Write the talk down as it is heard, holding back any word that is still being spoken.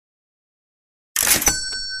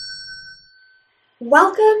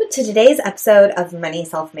Welcome to today's episode of Money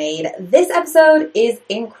Self-Made. This episode is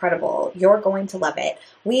incredible. You're going to love it.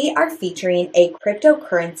 We are featuring a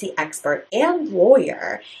cryptocurrency expert and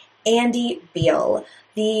lawyer, Andy Beal,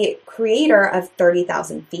 the creator of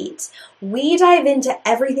 30,000 Feet. We dive into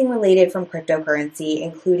everything related from cryptocurrency,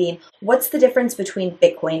 including what's the difference between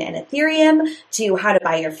Bitcoin and Ethereum, to how to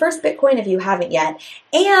buy your first Bitcoin if you haven't yet,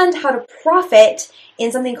 and how to profit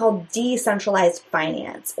in something called decentralized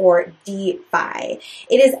finance, or DeFi.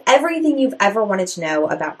 It is everything you've ever wanted to know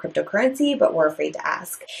about cryptocurrency, but were afraid to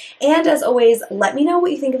ask. And as always, let me know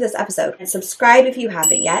what you think of this episode and subscribe if you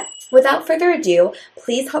haven't yet. Without further ado,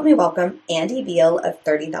 please help me welcome Andy Beal of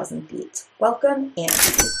 30,000 Feet. Welcome, Andy.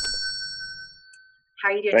 How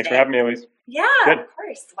are you doing Thanks today? for having me, Elise. Yeah, Good. Of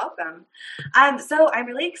course. Welcome. So I'm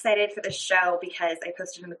really excited for this show because I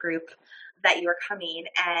posted in the group that you were coming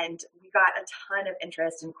and we got a ton of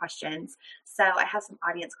interest and questions. So I have some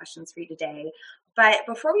audience questions for you today. But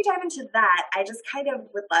before we dive into that, I just kind of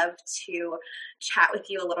would love to chat with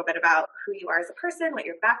you a little bit about who you are as a person, what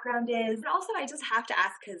your background is. And also, I just have to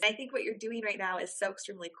ask because I think what you're doing right now is so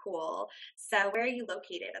extremely cool. So where are you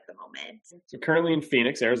located at the moment? So currently in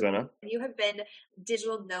Phoenix, Arizona. You have been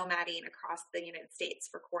digital nomading across the United States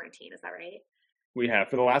for quarantine, is that right? We have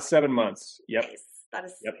for the last 7 months. Yep. Nice. That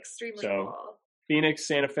is extremely So, cool. Phoenix,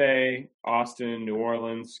 Santa Fe, Austin, New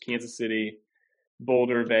Orleans, Kansas City,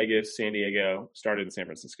 Boulder, Vegas, San Diego, started in San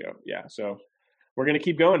Francisco. Yeah. So we're going to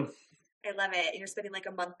keep going. I love it. And you're spending like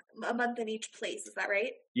a month in each place. Is that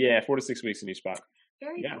right? Yeah. 4 to 6 weeks in each spot.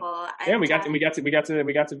 Very cool. Yeah. We got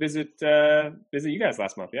to visit you guys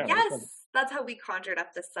last month. Yeah. Yes. That's how we conjured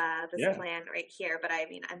up this plan right here. But I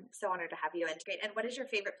mean, I'm so honored to have you. And great. And what is your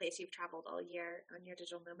favorite place you've traveled all year on your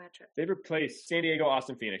digital nomad trip? Favorite place? San Diego,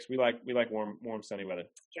 Austin, Phoenix. We like warm, sunny weather.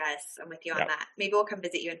 Yes, I'm with you on that. Maybe we'll come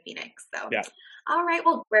visit you in Phoenix, though. Yeah. All right.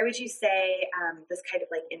 Well, where would you say this kind of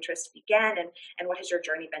like interest began, and what has your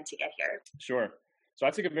journey been to get here? Sure. So I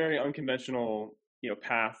took a very unconventional,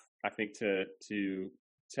 path, I think, to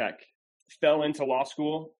tech. Fell into law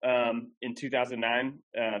school in 2009.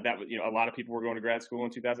 That was, a lot of people were going to grad school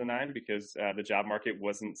in 2009 because the job market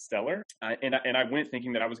wasn't stellar. And I went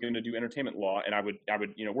thinking that I was going to do entertainment law, and I would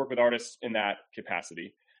work with artists in that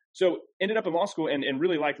capacity. So ended up in law school and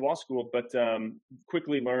really liked law school, but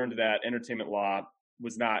quickly learned that entertainment law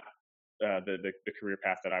was not the career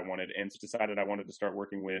path that I wanted, and decided I wanted to start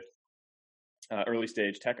working with early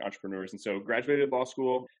stage tech entrepreneurs. And so graduated law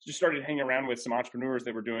school, just started hanging around with some entrepreneurs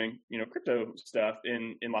that were doing, crypto stuff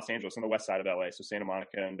in Los Angeles on the west side of LA. So Santa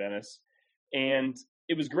Monica and Venice. And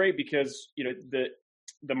it was great because,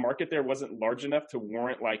 the market there wasn't large enough to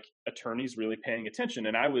warrant like attorneys really paying attention.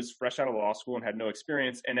 And I was fresh out of law school and had no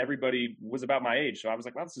experience, and everybody was about my age. So I was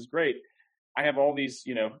like, wow, this is great. I have all these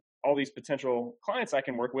potential clients I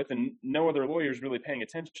can work with, and no other lawyers really paying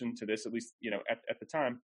attention to this, at least, at the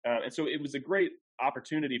time. And so it was a great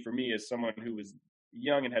opportunity for me as someone who was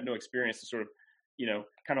young and had no experience to sort of,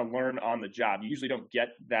 kind of learn on the job. You usually don't get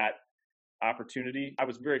that opportunity. I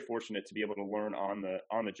was very fortunate to be able to learn on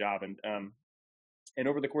the job. And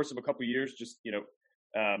over the course of a couple of years, just,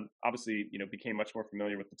 obviously, became much more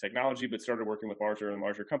familiar with the technology, but started working with larger and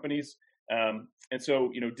larger companies. And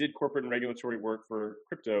so, did corporate and regulatory work for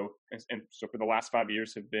crypto. And so for the last 5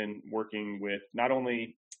 years have been working with not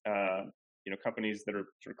only, companies that are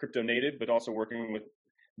sort of crypto native, but also working with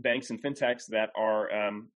banks and fintechs that are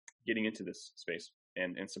getting into this space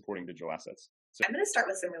and supporting digital assets. So I'm going to start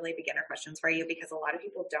with some really beginner questions for you because a lot of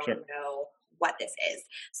people don't Sure. know what this is.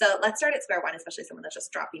 So let's start at square one, especially someone that's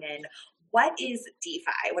just dropping in. What is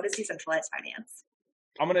DeFi? What is decentralized finance?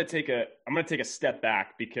 I'm going to take a step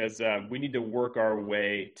back because we need to work our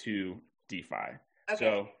way to DeFi. Okay.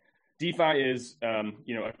 So DeFi is a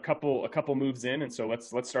couple moves in, and so let's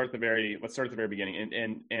start at the very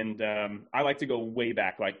beginning. And I like to go way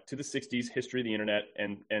back, like to the 60s, history of the internet,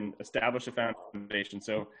 and establish a foundation.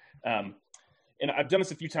 So and I've done this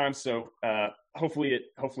a few times, so hopefully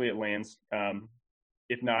it lands.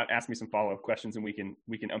 If not, ask me some follow-up questions and we can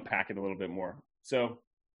unpack it a little bit more. So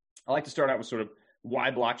I like to start out with sort of why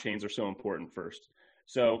blockchains are so important first.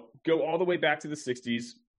 So go all the way back to the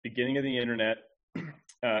 60s, beginning of the internet.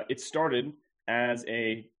 It started as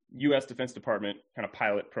a U.S. Defense Department kind of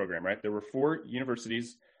pilot program, right? There were 4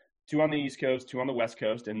 universities, 2 on the East Coast, 2 on the West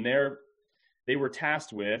Coast, and they were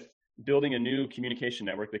tasked with building a new communication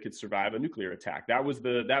network that could survive a nuclear attack. That was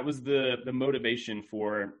the motivation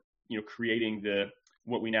for creating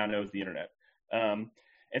what we now know as the internet. And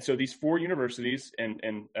so these 4 universities and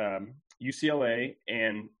UCLA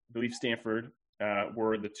and I believe Stanford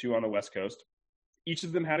were the 2 on the West Coast. Each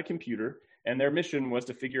of them had a computer, and their mission was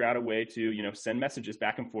to figure out a way to send messages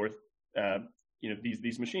back and forth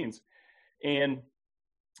these machines. And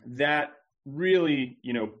that really,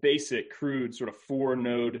 basic, crude sort of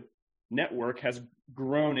 4-node network has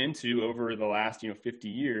grown into, over the last, 50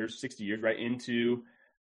 years, 60 years, right, into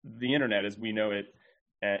the internet as we know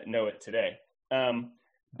it today.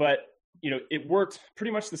 But it worked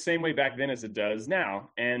pretty much the same way back then as it does now.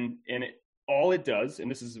 And all it does, and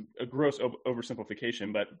this is a gross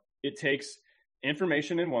oversimplification, but it takes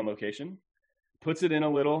information in one location, puts it in a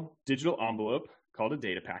little digital envelope called a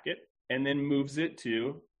data packet, and then moves it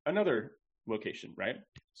to another location, right?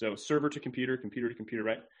 So server to computer, computer to computer,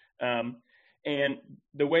 right? And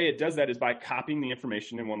the way it does that is by copying the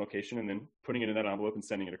information in one location and then putting it in that envelope and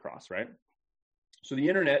sending it across, right? So the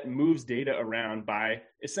internet moves data around by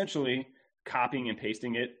essentially copying and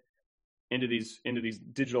pasting it into these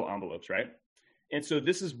digital envelopes, right? And so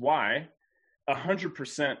this is why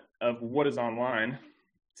 100% of what is online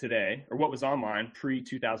today, or what was online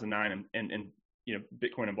pre-2009 and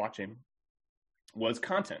Bitcoin and blockchain, was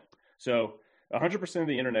content. So 100% of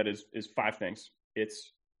the internet is 5 things.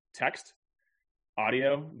 It's text,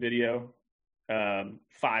 audio, video,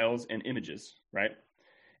 files, and images, right?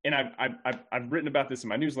 And I've written about this in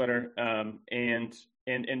my newsletter, and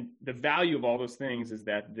the value of all those things is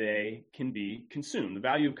that they can be consumed. The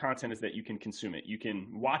value of content is that you can consume it. You can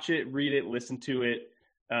watch it, read it, listen to it,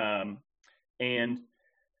 and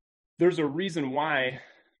there's a reason why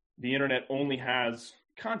the internet only has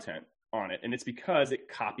content on it, and it's because it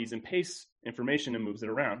copies and pastes information and moves it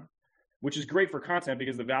around, which is great for content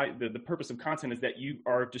because the purpose of content is that you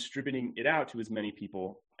are distributing it out to as many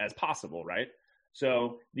people as possible, right?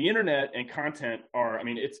 So the internet and content are,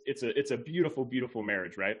 it's a beautiful, beautiful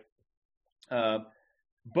marriage, right?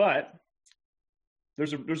 But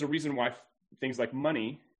there's a reason why things like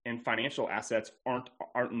money and financial assets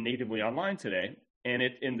aren't natively online today,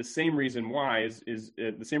 and the same reason why is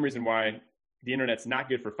the same reason why the internet's not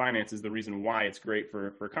good for finance is the reason why it's great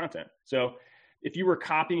for content. So if you were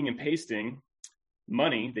copying and pasting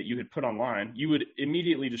money that you had put online, you would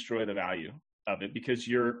immediately destroy the value of it because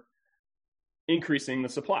you're increasing the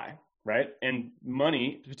supply, right? And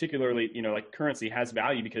money, particularly, like currency, has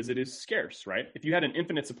value because it is scarce, right? If you had an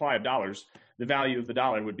infinite supply of dollars, the value of the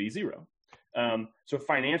dollar would be zero. So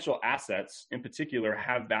financial assets in particular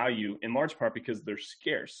have value in large part because they're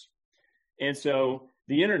scarce. And so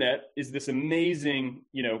the internet is this amazing,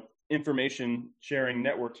 information sharing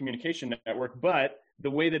network, communication network, but the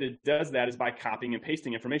way that it does that is by copying and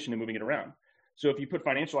pasting information and moving it around. So if you put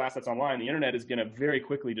financial assets online, the internet is going to very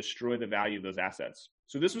quickly destroy the value of those assets.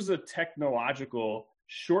 So this was a technological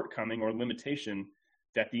shortcoming or limitation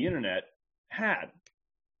that the internet had.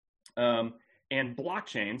 And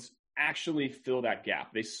blockchains actually fill that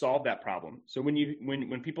gap. They solve that problem. So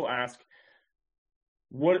when people ask,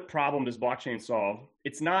 what problem does blockchain solve?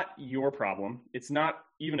 It's not your problem. It's not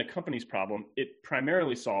even a company's problem. It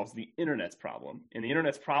primarily solves the internet's problem. And the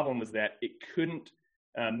internet's problem was that it couldn't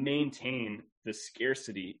maintain the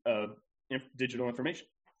scarcity of digital information.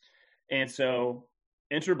 And so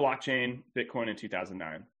enter blockchain, Bitcoin in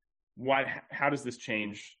 2009. How does this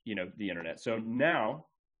change, the internet? So now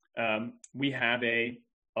we have a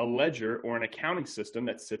ledger or an accounting system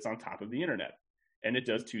that sits on top of the internet, and it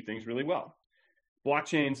does 2 things really well.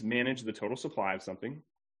 Blockchains manage the total supply of something,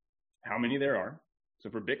 how many there are.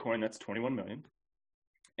 So for Bitcoin, that's 21 million.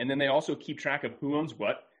 And then they also keep track of who owns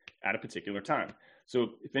what at a particular time. So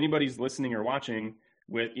if anybody's listening or watching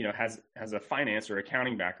with, has a finance or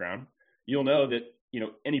accounting background, you'll know that,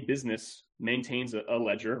 any business maintains a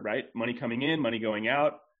ledger, right? Money coming in, money going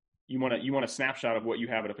out. You want a snapshot of what you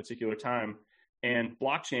have at a particular time. And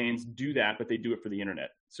blockchains do that, but they do it for the internet.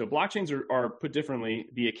 So blockchains are put differently,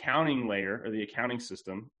 the accounting layer or the accounting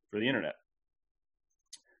system for the internet.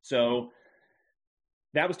 So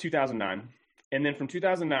that was 2009. And then from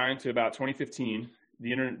 2009 to about 2015,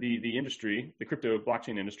 the industry, the crypto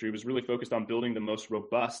blockchain industry, was really focused on building the most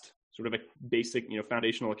robust sort of a basic,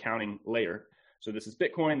 foundational accounting layer. So this is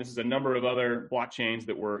Bitcoin. This is a number of other blockchains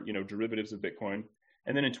that were, derivatives of Bitcoin.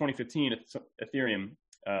 And then in 2015, Ethereum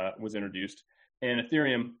was introduced. And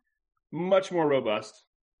Ethereum, much more robust,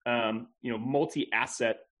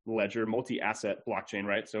 multi-asset ledger, multi-asset blockchain,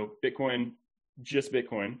 right? So Bitcoin, just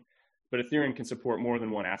Bitcoin, but Ethereum can support more than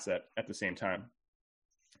one asset at the same time.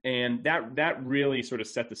 And that really sort of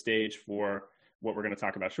set the stage for what we're going to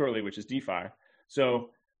talk about shortly, which is DeFi. So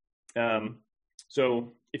if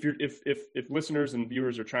listeners and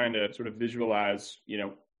viewers are trying to sort of visualize,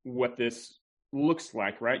 what this looks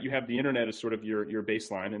like, right? You have the internet as sort of your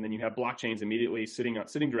baseline, and then you have blockchains immediately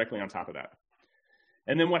sitting directly on top of that.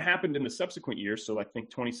 And then what happened in the subsequent years, so I think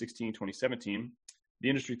 2016, 2017, the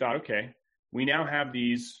industry thought, okay, we now have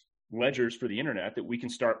these ledgers for the internet that we can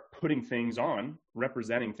start putting things on,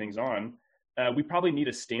 representing things on, we probably need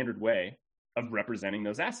a standard way of representing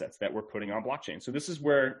those assets that we're putting on blockchain. So this is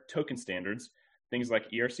where token standards, things like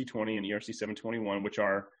ERC20 and ERC721, which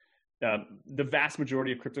are the vast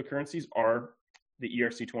majority of cryptocurrencies are the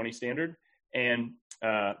ERC20 standard, and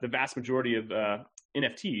the vast majority of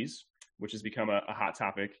NFTs, which has become a hot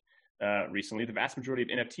topic recently, the vast majority of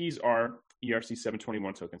NFTs are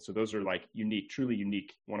ERC721 tokens. So those are like unique, truly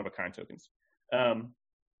unique, one-of-a-kind tokens. And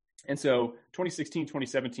so 2016,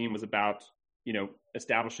 2017 was about,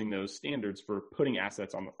 establishing those standards for putting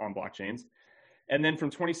assets on blockchains. And then from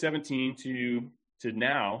 2017 to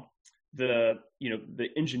now, the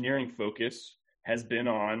engineering focus has been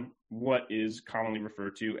on what is commonly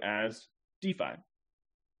referred to as DeFi.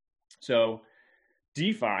 So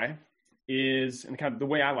DeFi is, and kind of the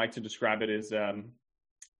way I like to describe it is, go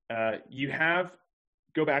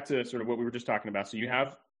back to sort of what we were just talking about. So you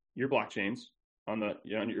have your blockchains on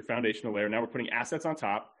your foundational layer. Now we're putting assets on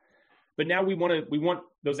top, but now we want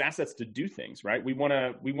those assets to do things, right? We want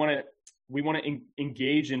to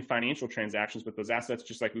engage in financial transactions with those assets,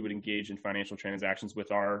 just like we would engage in financial transactions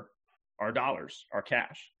with our dollars, our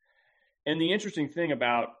cash. And the interesting thing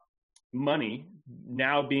about money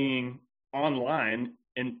now being online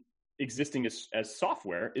and existing as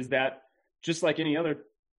software is that just like any other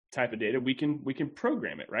type of data, we can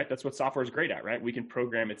program it, right? That's what software is great at, right? We can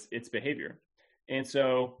program its behavior. And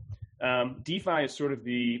so DeFi is sort of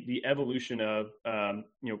the evolution of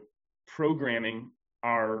programming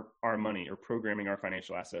our money or programming our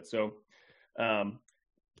financial assets. So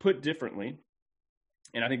put differently,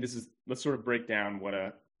 and I think let's sort of break down what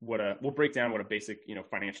a basic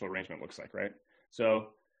financial arrangement looks like, right? So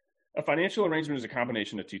a financial arrangement is a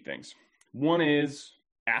combination of two things. One is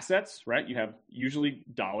assets, right? You have usually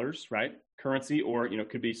dollars, right? Currency, or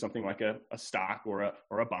could be something like a stock or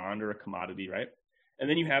a bond or a commodity, right? And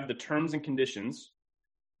then you have the terms and conditions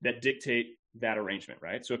that dictate that arrangement,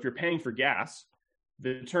 right? So if you're paying for gas,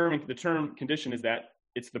 the term condition is that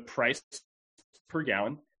it's the price per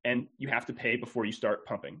gallon, and you have to pay before you start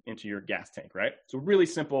pumping into your gas tank, right? So really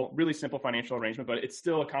simple financial arrangement, but it's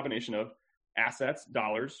still a combination of assets,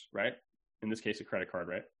 dollars, right? In this case, a credit card,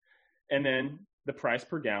 right? And then the price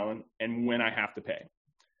per gallon and when I have to pay.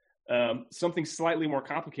 Something slightly more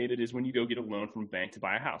complicated is when you go get a loan from a bank to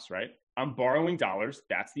buy a house, right? I'm borrowing dollars.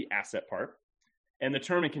 That's the asset part. And the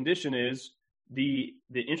term and condition is the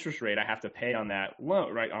interest rate I have to pay on that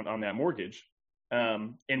loan, right? On that mortgage.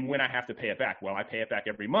 And when I have to pay it back. Well, I pay it back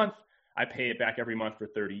every month. I pay it back every month for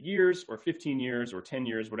 30 years or 15 years or 10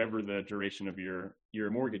 years, whatever the duration of your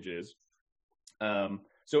mortgage is.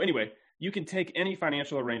 So anyway, you can take any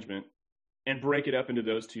financial arrangement and break it up into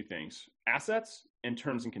those two things, assets and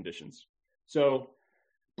terms and conditions. So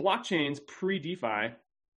blockchains pre-DeFi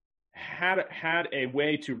had a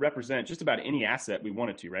way to represent just about any asset we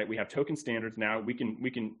wanted to, right? We have token standards now. We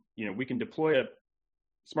can deploy a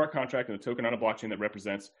smart contract and a token on a blockchain that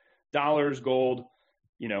represents dollars, gold,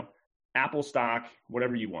 Apple stock,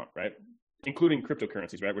 whatever you want, right? Including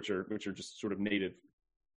cryptocurrencies, right? Which are just sort of native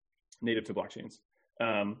to blockchains.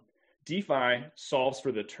 DeFi solves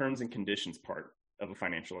for the terms and conditions part of a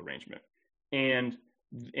financial arrangement. And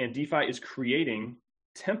DeFi is creating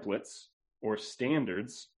templates or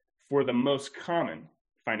standards for the most common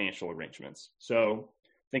financial arrangements. So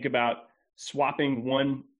think about swapping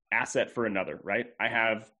one asset for another, right? I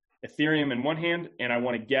have Ethereum in one hand and I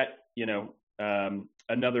want to get,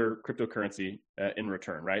 another cryptocurrency in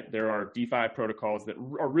return, right? There are DeFi protocols that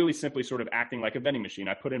are really simply sort of acting like a vending machine.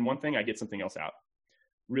 I put in one thing, I get something else out.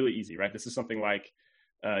 Really easy, right? This is something like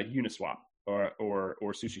Uniswap or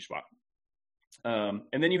SushiSwap.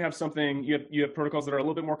 And then you have protocols that are a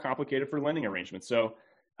little bit more complicated for lending arrangements. So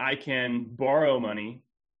I can borrow money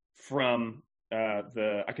from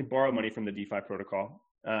the DeFi protocol.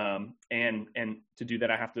 And to do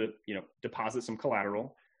that, I have to, deposit some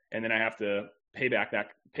collateral, and then I have to pay back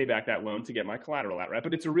that loan to get my collateral out, right?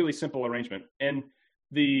 But it's a really simple arrangement. And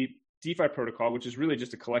the DeFi protocol, which is really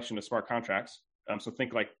just a collection of smart contracts. So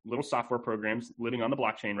think like little software programs living on the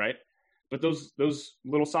blockchain, right? But those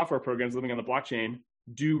little software programs living on the blockchain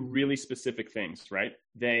do really specific things, right?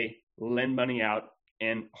 They lend money out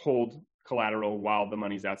and hold collateral while the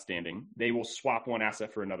money's outstanding. They will swap one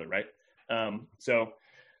asset for another, right?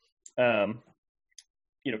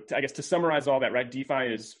 I guess to summarize all that, right?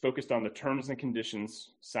 DeFi is focused on the terms and conditions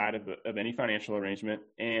side of any financial arrangement,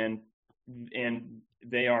 and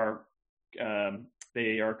they are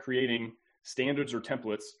creating standards or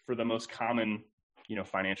templates for the most common,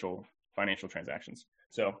 financial transactions.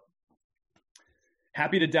 So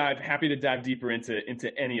Happy to dive deeper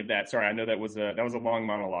into any of that. Sorry, I know that was a long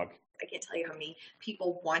monologue. I can't tell you how many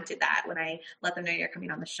people wanted that when I let them know you're coming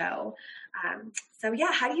on the show. So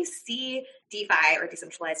yeah, how do you see DeFi or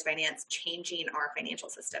decentralized finance changing our financial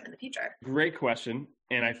system in the future? Great question,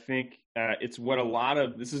 and I think it's what a lot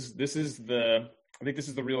of this is the I think this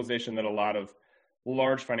is the realization that a lot of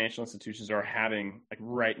large financial institutions are having like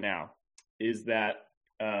right now is that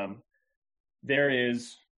there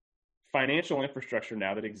is financial infrastructure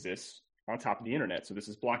now that exists on top of the internet. So this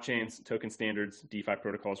is blockchains, token standards, DeFi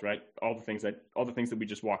protocols, right? All the things that we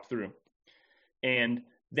just walked through. And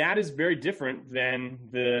that is very different than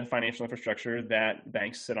the financial infrastructure that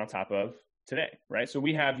banks sit on top of today, right? So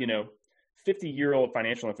we have, 50-year-old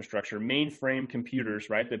financial infrastructure, mainframe computers,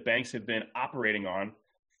 right, that banks have been operating on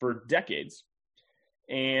for decades.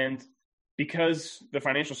 And because the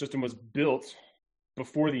financial system was built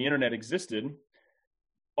before the internet existed,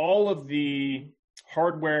 all of the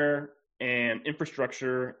hardware and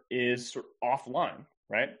infrastructure is sort of offline,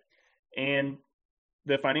 right? And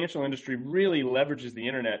the financial industry really leverages the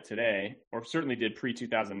internet today, or certainly did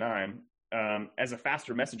pre-2009, as a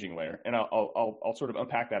faster messaging layer. And I'll sort of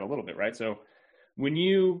unpack that a little bit, right? So when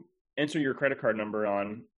you enter your credit card number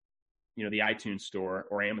on, the iTunes store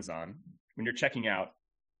or Amazon, when you're checking out,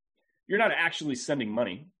 you're not actually sending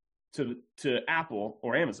money to Apple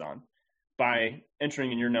or Amazon by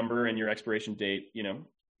entering in your number and your expiration date,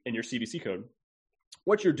 and your CVC code.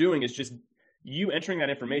 What you're doing is just you entering that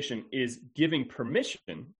information is giving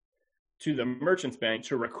permission to the merchant's bank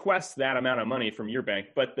to request that amount of money from your bank,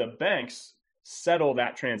 but the banks settle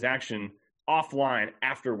that transaction offline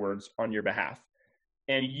afterwards on your behalf.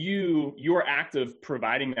 And your act of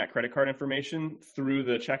providing that credit card information through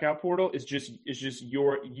the checkout portal is just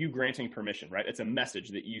you granting permission, right? It's a message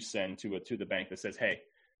that you send to the bank that says, hey,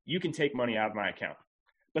 you can take money out of my account.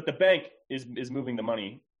 But the bank is moving the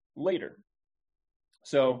money later.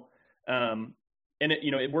 So, and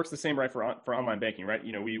it works the same, right, for online banking, right?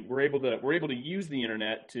 We're able to use the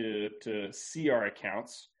internet to see our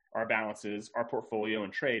accounts, our balances, our portfolio,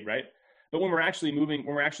 and trade, right? But when we're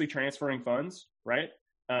actually transferring funds, right,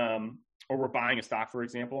 or we're buying a stock, for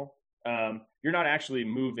example, you're not actually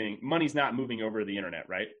moving. Money's not moving over the internet,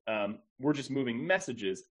 right? We're just moving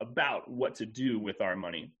messages about what to do with our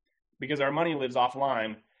money, because our money lives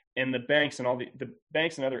offline. And the banks and the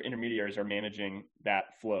banks and other intermediaries are managing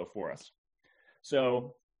that flow for us.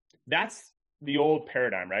 So that's the old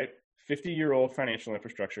paradigm, right? 50-year-old financial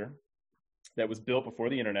infrastructure that was built before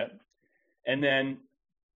the internet. And then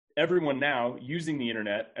everyone now using the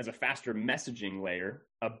internet as a faster messaging layer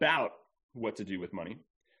about what to do with money.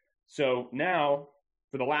 So now,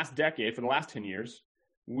 for the last decade, for the last 10 years,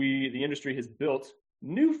 the industry has built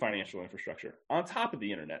new financial infrastructure on top of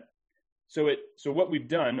the internet. So what we've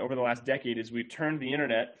done over the last decade is we've turned the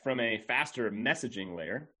internet from a faster messaging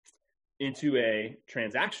layer into a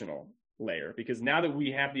transactional layer, because now that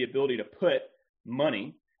we have the ability to put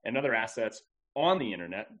money and other assets on the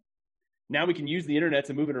internet, now we can use the internet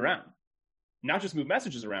to move it around. Not just move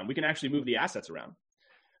messages around, we can actually move the assets around.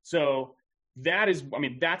 So that is the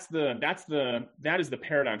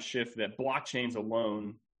paradigm shift that blockchains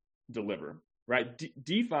alone deliver, right?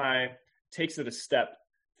 DeFi takes it a step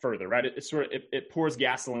further, right? It pours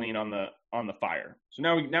gasoline on the fire. So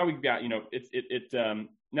now we've got,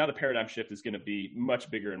 now the paradigm shift is going to be much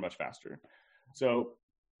bigger and much faster. So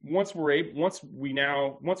once we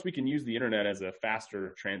can use the internet as a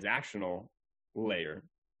faster transactional layer,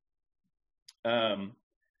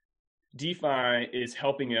 DeFi is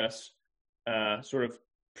helping us sort of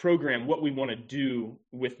program what we want to do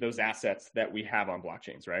with those assets that we have on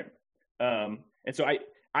blockchains, right? And so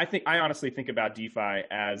I honestly think about DeFi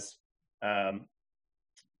as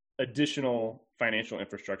additional financial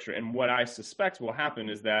infrastructure. And what I suspect will happen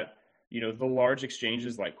is that, the large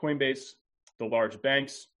exchanges like Coinbase, the large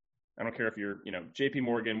banks, I don't care if you're, JP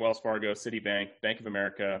Morgan, Wells Fargo, Citibank, Bank of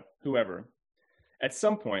America, whoever, at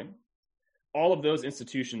some point, all of those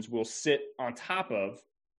institutions will sit on top of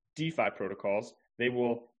DeFi protocols. They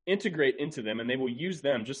will integrate into them, and they will use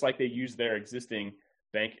them just like they use their existing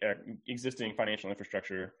financial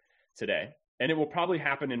infrastructure today. And it will probably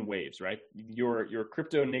happen in waves, right? Your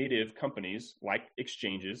crypto native companies like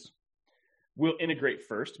exchanges will integrate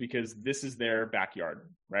first because this is their backyard,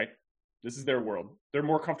 right? This is their world. They're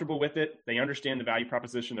more comfortable with it. They understand the value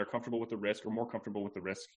proposition. They're comfortable with the risk, or more comfortable with the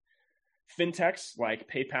risk. Fintechs like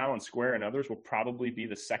PayPal and Square and others will probably be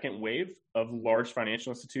the second wave of large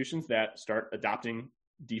financial institutions that start adopting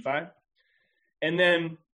DeFi. And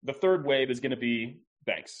then the third wave is going to be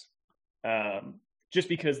banks. Just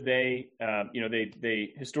because they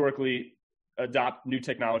historically adopt new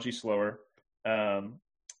technology slower. And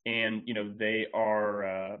they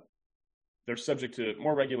are they're subject to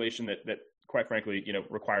more regulation that quite frankly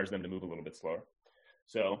requires them to move a little bit slower.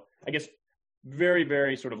 So I guess very,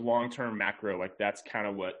 very sort of long-term macro, like that's kind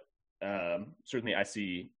of what certainly I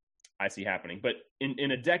see happening. But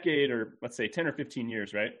in a decade, or let's say 10 or 15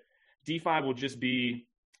 years, right, DeFi will just be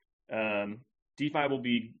DeFi will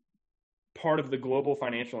be part of the global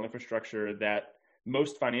financial infrastructure that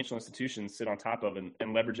most financial institutions sit on top of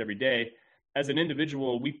and leverage every day. As an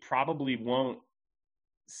individual, we probably won't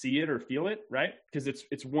see it or feel it, right? Because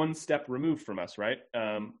it's one step removed from us, right?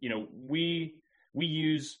 We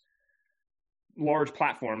use large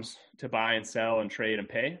platforms to buy and sell and trade and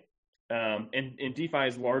pay. And DeFi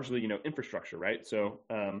is largely, infrastructure, right? So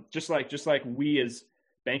just like we as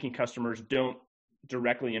banking customers don't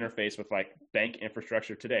directly interface with like bank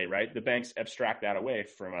infrastructure today, right? The banks abstract that away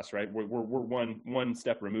from us, right? We're one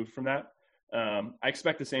step removed from that. I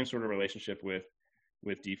expect the same sort of relationship with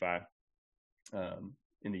DeFi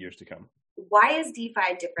in the years to come. Why is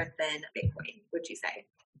DeFi different than Bitcoin, would you say?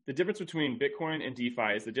 The difference between Bitcoin and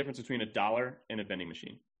DeFi is the difference between $1 and a vending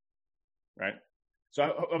machine, right? So I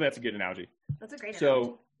hope that's a good analogy. That's a great analogy.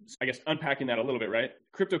 So I guess unpacking that a little bit, right?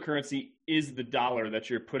 Cryptocurrency is the dollar that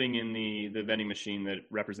you're putting in the vending machine that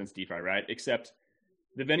represents DeFi, right? Except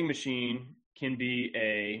the vending machine can be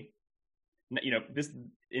this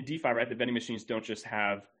in DeFi, right? The vending machines don't just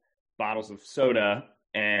have bottles of soda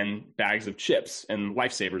and bags of chips and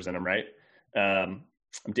lifesavers in them, right? I'm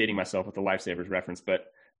dating myself with the lifesavers reference,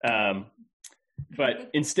 but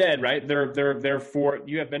instead, right? They're for,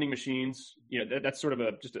 you have vending machines. That's sort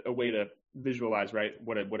of just a way to visualize, right,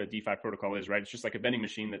 what a DeFi protocol is, right? It's just like a vending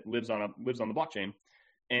machine that lives on the blockchain,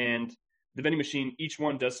 and the vending machine, each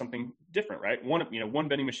one does something different, right? One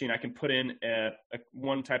vending machine, I can put in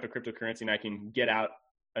one type of cryptocurrency, and I can get out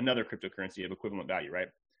another cryptocurrency of equivalent value, right?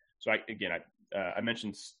 So I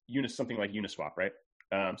mentioned something like Uniswap, right?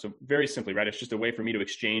 So very simply, right, it's just a way for me to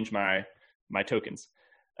exchange my tokens.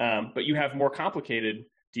 But you have more complicated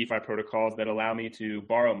DeFi protocols that allow me to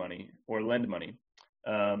borrow money or lend money.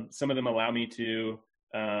 Some of them allow me to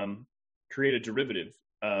create a derivative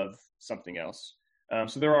of something else.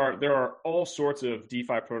 So there are all sorts of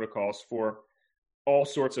DeFi protocols for all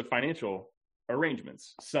sorts of financial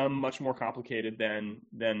arrangements. Some much more complicated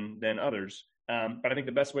than others. But I think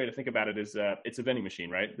the best way to think about it is it's a vending machine,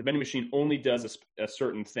 right? The vending machine only does a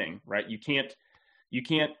certain thing, right? You can't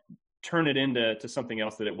turn it into something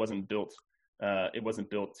else that it wasn't built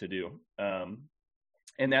to do.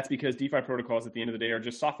 And that's because DeFi protocols at the end of the day are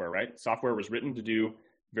just software, right? Software was written to do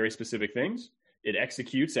very specific things. It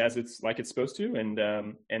executes as it's supposed to,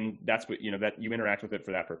 and that's what that you interact with it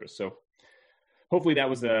for that purpose. So hopefully that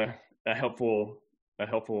was a helpful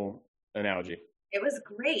analogy. It was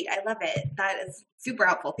great. I love it. That is super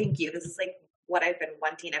helpful. Thank you. This is like what I've been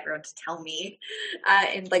wanting everyone to tell me,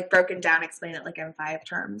 and like broken down, explain it like in 5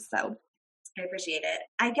 terms. So I appreciate it.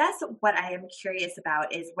 I guess what I am curious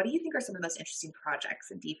about is, what do you think are some of the most interesting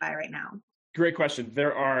projects in DeFi right now? Great question.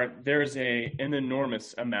 There's an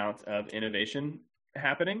enormous amount of innovation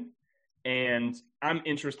happening, and I'm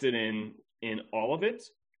interested in all of it.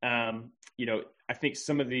 I think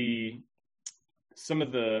some of the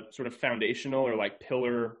sort of foundational or like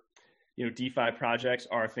pillar, DeFi projects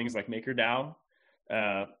are things like MakerDAO,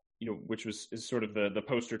 which is sort of the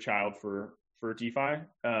poster child for DeFi.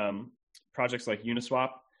 Projects like Uniswap,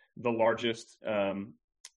 the largest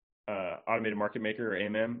automated market maker, or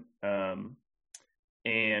AMM,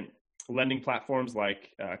 and lending platforms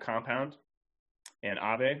like Compound and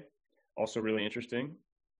Aave, also really interesting.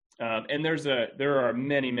 And there are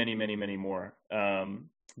many more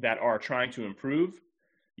that are trying to improve,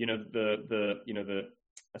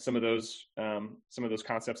 some of those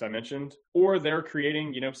concepts I mentioned, or they're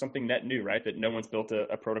creating, something net new, right, that no one's built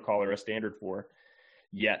a protocol or a standard for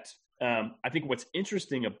yet. I think what's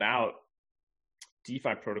interesting about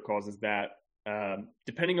DeFi protocols is that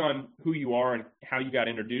depending on who you are and how you got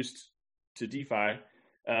introduced to DeFi,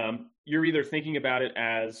 you're either thinking about it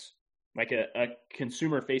as like a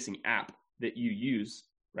consumer-facing app that you use,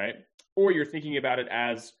 right? Or you're thinking about it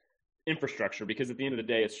as infrastructure, because at the end of the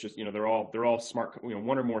day, it's just, they're all smart,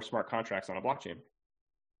 one or more smart contracts on a blockchain.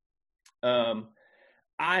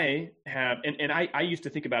 I have, and I used to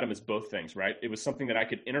think about them as both things, right? It was something that I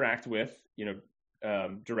could interact with,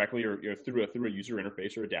 directly or through a user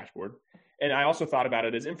interface or a dashboard. And I also thought about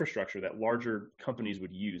it as infrastructure that larger companies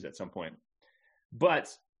would use at some point.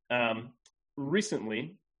 But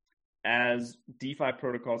recently, as DeFi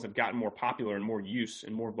protocols have gotten more popular and more use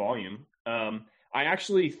and more volume, I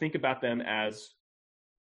actually think about them as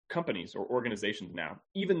companies or organizations now,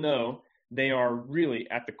 even though they are really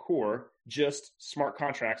at the core just smart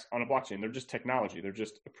contracts on a blockchain. They're just technology. They're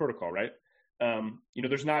just a protocol, right?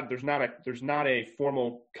 There's not a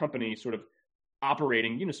formal company sort of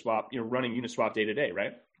operating Uniswap, running Uniswap day to day,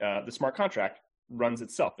 right? The smart contract runs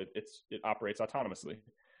itself. It operates autonomously.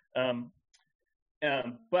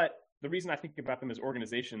 But the reason I think about them as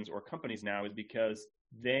organizations or companies now is because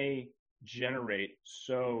they generate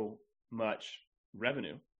so much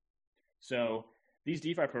revenue. So these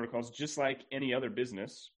DeFi protocols, just like any other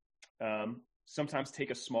business, sometimes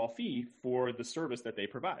take a small fee for the service that they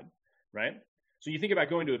provide, right? So you think about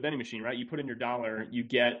going to a vending machine, right? You put in your dollar, you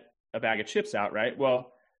get a bag of chips out, right?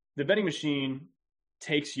 Well, the vending machine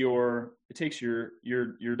takes your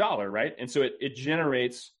dollar, right? And so it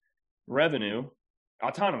generates revenue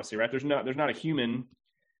autonomously, right? There's not a human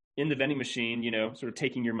in the vending machine, sort of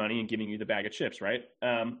taking your money and giving you the bag of chips, right?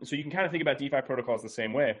 So you can kind of think about DeFi protocols the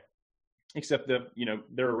same way, except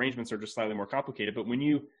their arrangements are just slightly more complicated. But when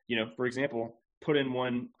you, for example, put in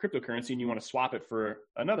one cryptocurrency and you want to swap it for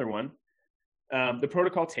another one, the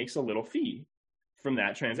protocol takes a little fee from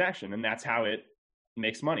that transaction, and that's how it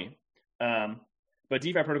makes money. But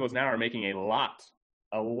DeFi protocols now are making a lot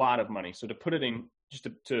of money. So to put it in, just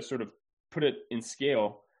to sort of put it in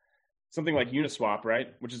scale, something like Uniswap,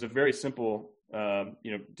 right, which is a very simple,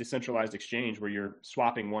 decentralized exchange where you're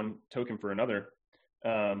swapping one token for another,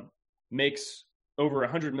 generates over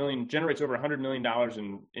 $100 million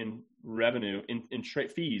in revenue in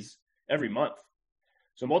trade fees every month.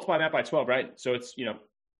 So multiply that by 12, right? So it's,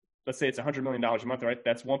 let's say it's $100 million a month, right?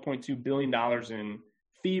 That's $1.2 billion in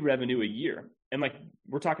fee revenue a year. And like,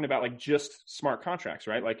 we're talking about like just smart contracts,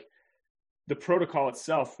 right? Like the protocol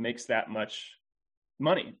itself makes that much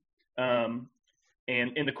money. And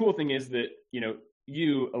the cool thing is that,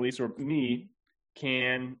 you, Elise, or me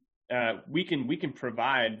we can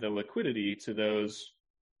provide the liquidity to those,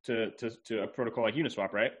 to a protocol like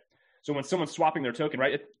Uniswap, right? So when someone's swapping their token,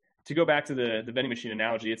 right, to go back to the vending machine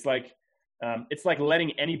analogy, it's like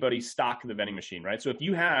letting anybody stock the vending machine, right? So if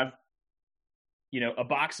you have, a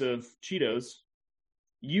box of Cheetos,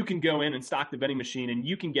 you can go in and stock the vending machine and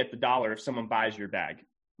you can get the dollar if someone buys your bag,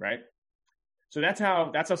 right? So that's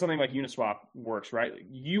how something like Uniswap works, right?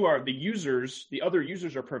 You are the other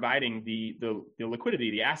users are providing the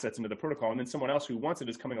liquidity, the assets into the protocol, and then someone else who wants it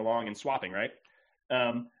is coming along and swapping, right?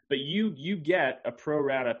 But you get a pro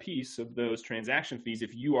rata piece of those transaction fees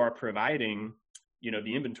if you are providing,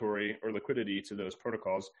 the inventory or liquidity to those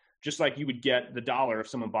protocols, just like you would get the dollar if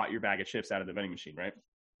someone bought your bag of chips out of the vending machine, right?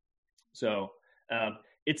 So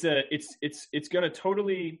it's going to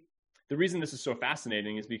totally. The reason this is so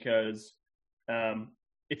fascinating is because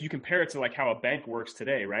if you compare it to like how a bank works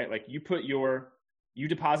today, right? Like you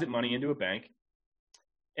deposit money into a bank,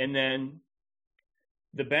 and then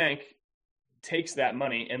the bank takes that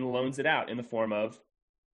money and loans it out in the form of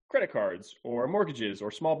credit cards or mortgages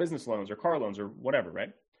or small business loans or car loans or whatever,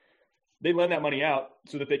 right? They lend that money out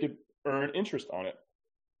so that they could earn interest on it.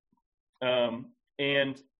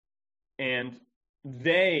 And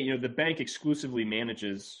they, the bank exclusively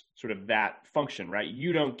manages sort of that function, right?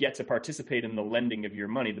 You don't get to participate in the lending of your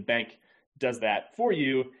money. The bank does that for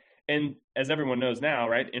you. And as everyone knows now,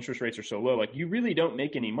 right, interest rates are so low, like you really don't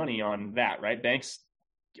make any money on that, right? Banks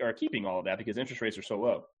are keeping all of that because interest rates are so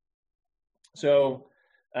low. So,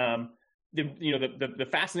 the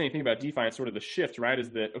fascinating thing about DeFi and sort of the shift, right,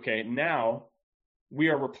 is that, okay, now we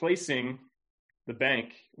are replacing the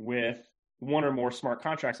bank with one or more smart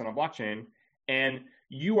contracts on a blockchain, and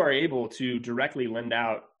you are able to directly lend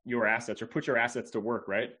out your assets or put your assets to work,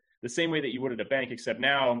 right? The same way that you would at a bank, except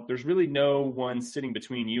now there's really no one sitting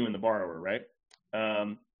between you and the borrower, right?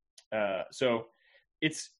 So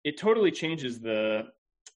it totally changes the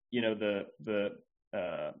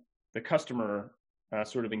customer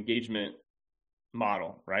sort of engagement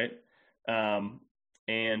model, right?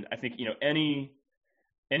 And I think, any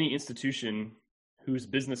institution whose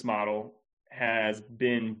business model has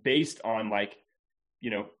been based on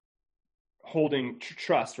holding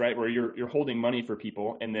trust, right? Where you're holding money for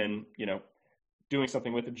people and then, doing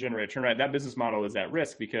something with it to generate a return, right? That business model is at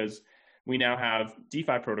risk because we now have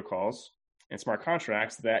DeFi protocols and smart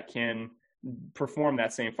contracts that can perform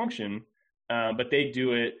that same function, but they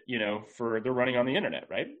do it, they're running on the internet,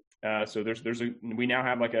 right? So we now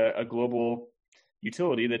have like a global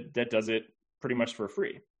utility that does it pretty much for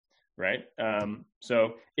free, right?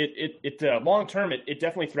 So it long term, it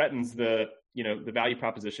definitely threatens the value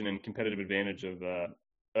proposition and competitive advantage of a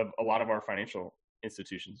lot of our financial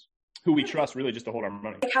institutions who we trust really just to hold our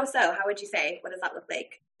money. Like how so? How would you say? What does that look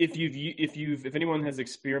like? If anyone has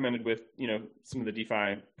experimented with some of the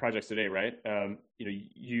DeFi projects today, right?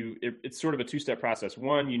 It's sort of a two-step process.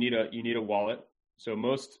 One, you need a wallet. So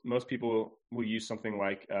most people will use something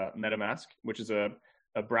like MetaMask, which is a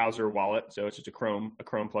browser wallet. So it's just a Chrome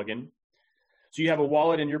plugin. So you have a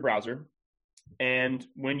wallet in your browser, and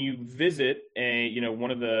when you visit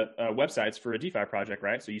one of the websites for a DeFi project,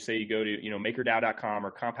 right? So you say you go to MakerDAO.com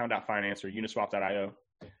or Compound.finance or Uniswap.io.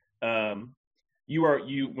 When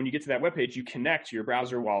you get to that webpage, you connect your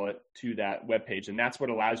browser wallet to that webpage, and that's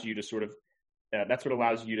what allows you to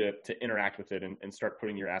to interact with it and start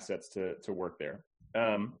putting your assets to work there.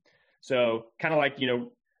 So kind of like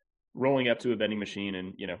rolling up to a vending machine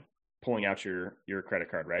and pulling out your credit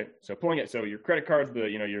card, right? So so your credit card's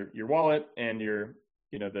your wallet, and your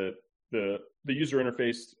the user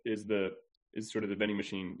interface is sort of the vending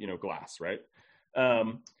machine glass, right?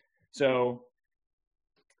 So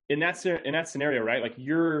in that scenario, right, like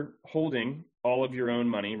you're holding all of your own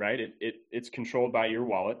money, right? It's controlled by your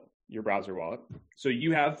wallet, your browser wallet. So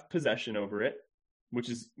you have possession over it, which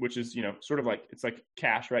is sort of like, it's like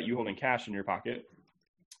cash, right? You holding cash in your pocket.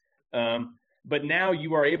 But now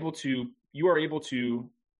you are able to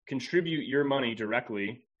contribute your money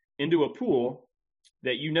directly into a pool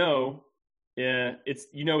that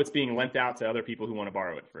it's being lent out to other people who want to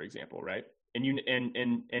borrow it, for example, right? And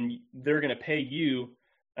they're going to pay you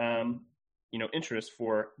interest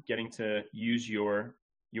for getting to use your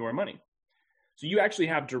money. So you actually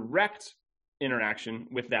have direct interaction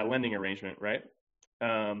with that lending arrangement, right?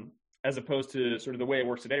 As opposed to sort of the way it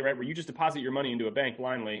works today, right? Where you just deposit your money into a bank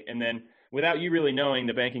blindly, and then without you really knowing,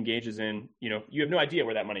 the bank engages in, you have no idea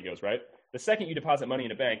where that money goes, right? The second you deposit money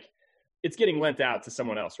in a bank, it's getting lent out to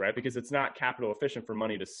someone else, right? Because it's not capital efficient for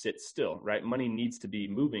money to sit still, right? Money needs to be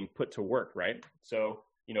moving, put to work, right? So,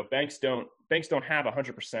 banks don't have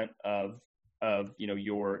 100% of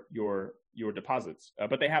your deposits,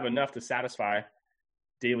 but they have enough to satisfy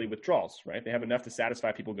daily withdrawals, right? They have enough to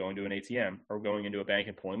satisfy people going to an ATM or going into a bank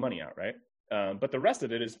and pulling money out, right? But the rest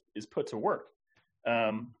of it is put to work.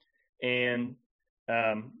 So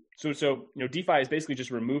DeFi is basically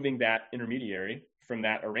just removing that intermediary from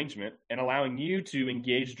that arrangement and allowing you to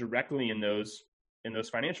engage directly in those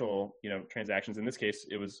financial transactions. In this case,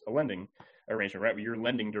 it was a lending arrangement, right? Where you're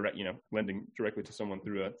lending directly to someone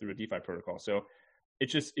through a DeFi protocol. So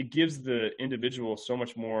it gives the individual so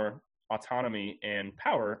much more autonomy and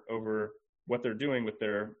power over what they're doing with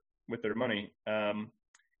their money. And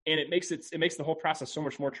it makes the whole process so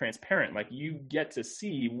much more transparent. Like, you get to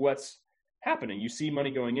see what's happening. You see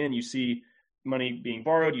money going in, you see money being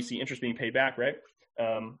borrowed, you see interest being paid back, right?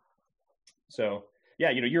 So yeah,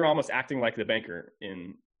 you're almost acting like the banker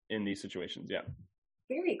in these situations. Yeah.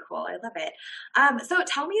 Very cool. I love it. So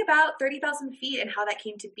tell me about 30,000 feet and how that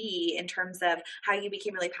came to be, in terms of how you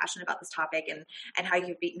became really passionate about this topic and how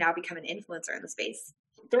you've now become an influencer in the space.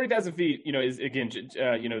 30,000 feet, is, again,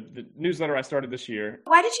 the newsletter I started this year.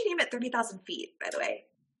 Why did you name it 30,000 feet, by the way?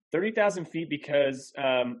 30,000 feet because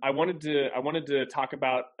I wanted to talk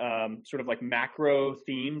about sort of like macro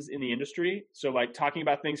themes in the industry. So like talking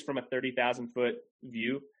about things from a 30,000 foot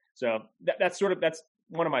view. So that's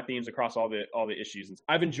one of my themes across all the issues.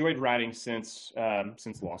 I've enjoyed writing since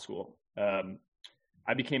law school.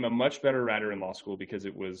 I became a much better writer in law school because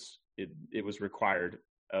it was required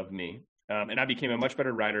of me, and I became a much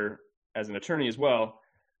better writer as an attorney as well,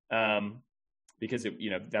 because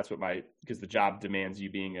because the job demands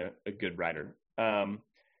you being a good writer. And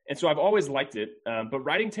so I've always liked it, but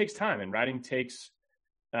writing takes time, and writing takes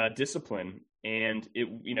discipline. And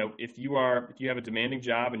if you have a demanding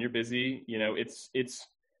job and you're busy,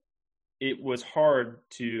 it was hard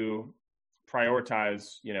to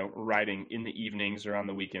prioritize, writing in the evenings or on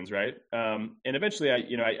the weekends. Right. And eventually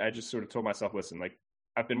I just sort of told myself, listen, like,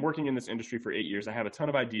 I've been working in this industry for 8 years. I have a ton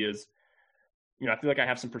of ideas. I feel like I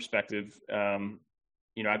have some perspective.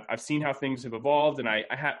 I've seen how things have evolved, and I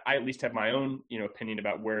at least have my own, opinion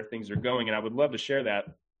about where things are going, and I would love to share that.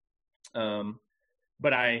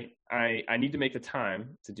 But I need to make the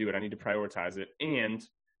time to do it. I need to prioritize it. And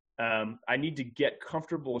I need to get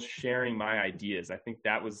comfortable sharing my ideas. I think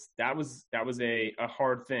that was a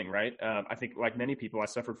hard thing, right? I think, like many people, I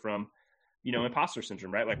suffered from, imposter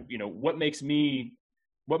syndrome, right? Like, what makes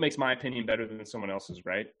my opinion better than someone else's,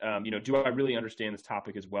 right? Do I really understand this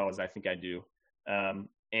topic as well as I think I do?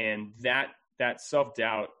 And that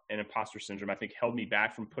self-doubt and imposter syndrome, I think, held me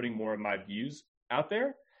back from putting more of my views out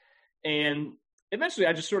there. And eventually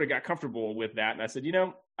I just sort of got comfortable with that. And I said,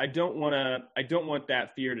 I don't want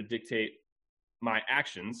that fear to dictate my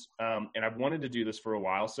actions. And I've wanted to do this for a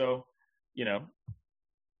while. So, the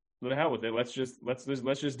hell with it. Let's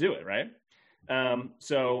just do it. Right.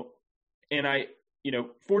 And I,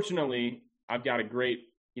 fortunately I've got a great,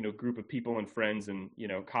 group of people and friends and,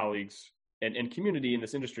 colleagues and community in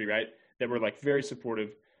this industry, right, that were like very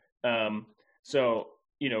supportive. So,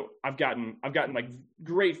 I've gotten like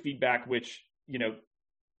great feedback, which,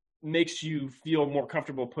 makes you feel more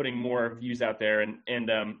comfortable putting more views out there.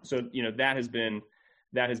 So, that has been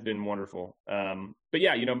wonderful. But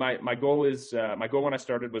yeah, my goal when I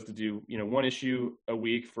started was to do, one issue a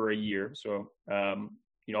week for a year. So, I'll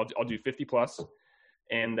do 50 plus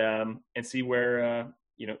and see where,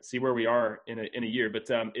 see where we are in a year. But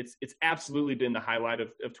it's absolutely been the highlight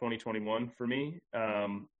of 2021 for me.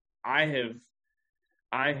 I have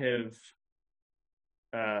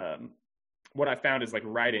what I found is like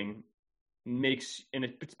writing makes, and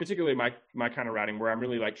it's particularly my kind of writing where I'm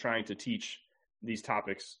really like trying to teach these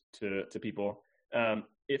topics to people.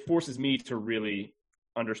 It forces me to really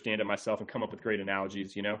understand it myself and come up with great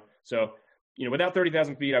analogies, So, without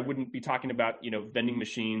 30,000 feet, I wouldn't be talking about, vending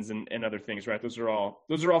machines and other things, right? Those are all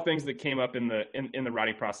things that came up in the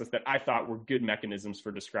writing process that I thought were good mechanisms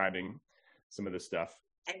for describing some of this stuff.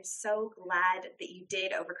 I'm so glad that you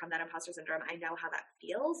did overcome that imposter syndrome. I know how that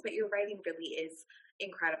feels, but your writing really is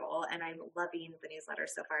incredible. And I'm loving the newsletter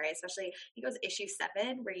so far, especially I think it was issue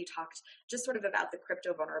 7 where you talked just sort of about the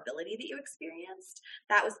crypto vulnerability that you experienced.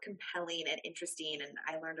 That was compelling and interesting. And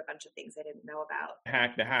I learned a bunch of things I didn't know about.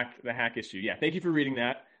 The hack issue. Yeah. Thank you for reading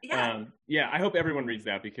that. Yeah. I hope everyone reads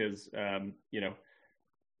that because,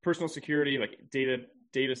 personal security, like data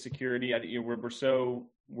security,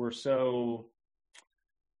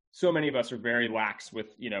 so many of us are very lax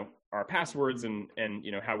with, our passwords and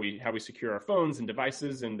how we secure our phones and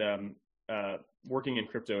devices. And working in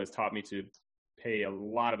crypto has taught me to pay a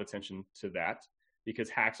lot of attention to that because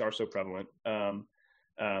hacks are so prevalent.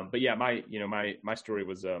 But yeah, my story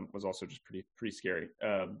was also just pretty scary.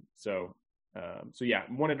 So yeah,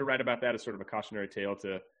 wanted to write about that as sort of a cautionary tale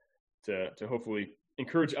to hopefully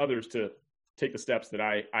encourage others to take the steps that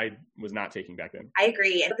I was not taking back then. I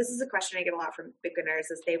agree. And this is a question I get a lot from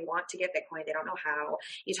beginners is they want to get Bitcoin. They don't know how.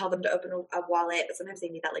 You tell them to open a wallet, but sometimes they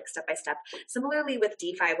need that like step by step. Similarly with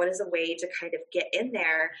DeFi, what is a way to kind of get in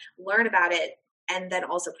there, learn about it, and then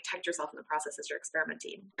also protect yourself in the process as you're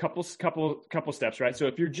experimenting? Couple steps, right? So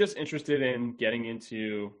if you're just interested in getting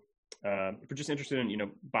into, if you're just interested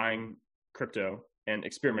in, buying crypto and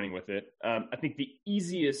experimenting with it, I think the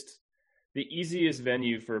easiest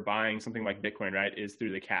venue for buying something like Bitcoin, right, is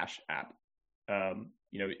through the Cash app. And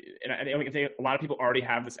I think a lot of people already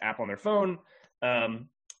have this app on their phone.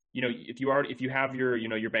 If you have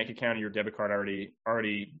your bank account and your debit card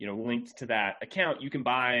already linked to that account, you can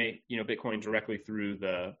buy Bitcoin directly through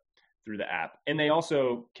the app. And they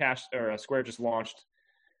also Square just launched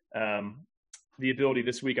the ability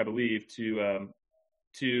this week, I believe, to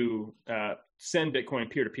send Bitcoin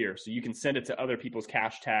peer-to-peer. So you can send it to other people's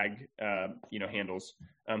cash tag, handles.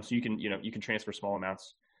 So you can transfer small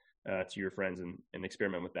amounts to your friends and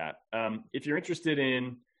experiment with that. If you're interested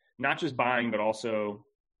in not just buying Bitcoin,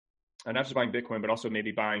 but also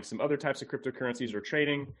maybe buying some other types of cryptocurrencies or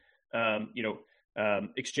trading,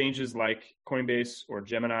 exchanges like Coinbase or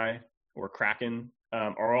Gemini or Kraken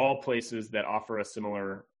are all places that offer a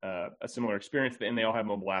similar experience, and they all have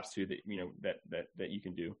mobile apps too that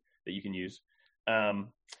you can use.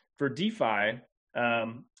 For DeFi,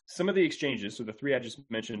 some of the exchanges, so the 3 I just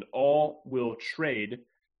mentioned, all will trade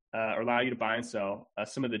or allow you to buy and sell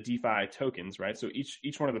some of the DeFi tokens, right? So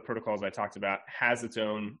each one of the protocols I talked about has its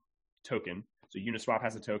own token. So Uniswap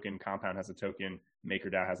has a token, Compound has a token,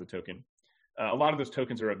 MakerDAO has a token. A lot of those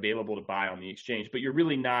tokens are available to buy on the exchange, but you're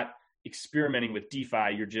really not experimenting with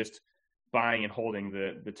DeFi. You're just buying and holding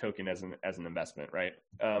the token as an investment, right?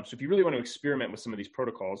 So if you really want to experiment with some of these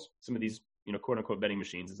protocols, some of these quote unquote vending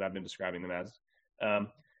machines, as I've been describing them as,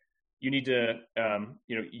 you need to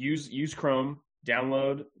use Chrome,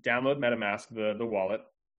 download MetaMask, the wallet,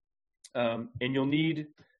 and you'll need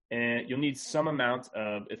some amount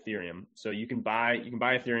of Ethereum. So you can buy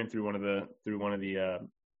Ethereum through one of the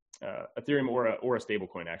Ethereum or a stable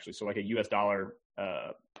coin, actually. So like a US dollar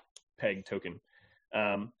peg token.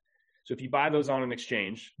 So if you buy those on an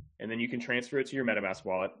exchange and then you can transfer it to your MetaMask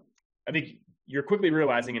wallet, I think you're quickly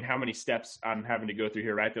realizing in how many steps I'm having to go through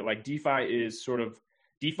here, right? That like DeFi is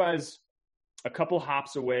a couple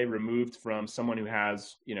hops away removed from someone who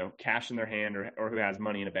has, cash in their hand or who has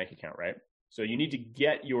money in a bank account, right? So you need to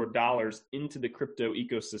get your dollars into the crypto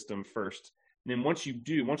ecosystem first. And then once you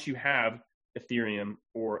have Ethereum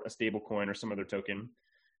or a stable coin or some other token,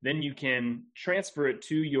 then you can transfer it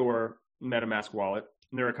to your MetaMask wallet.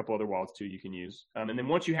 And there are a couple other wallets too you can use. And then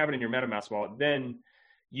once you have it in your MetaMask wallet, then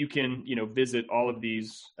you can, visit all of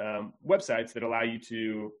these websites that allow you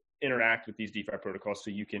to interact with these DeFi protocols.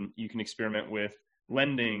 So you can experiment with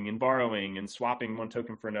lending and borrowing and swapping one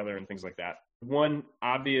token for another and things like that. One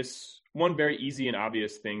very easy and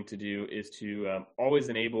obvious thing to do is to always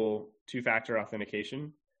enable two-factor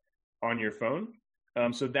authentication on your phone.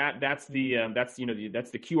 So that's the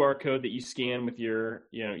QR code that you scan with your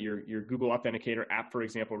Google Authenticator app, for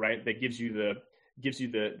example, right? That gives you the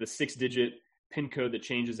 6-digit PIN code that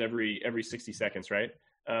changes every 60 seconds, right?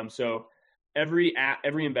 So every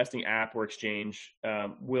investing app or exchange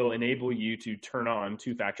will enable you to turn on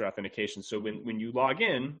two-factor authentication. So when you log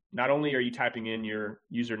in, not only are you typing in your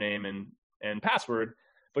username and password,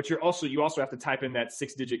 but you also have to type in that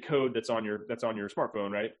 6-digit code that's on your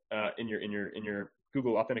smartphone, right? In your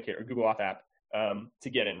Google Authenticator or Google Auth app to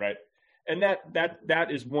get in, right? And that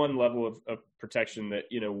is one level of protection that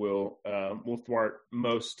will thwart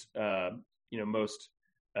most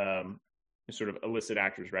sort of illicit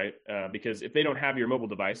actors, right? Because if they don't have your mobile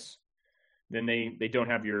device, then they don't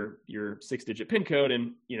have your 6-digit PIN code,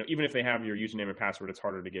 and even if they have your username and password, it's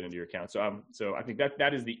harder to get into your account. So I think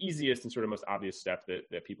that is the easiest and sort of most obvious step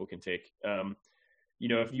that people can take.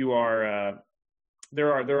 If you are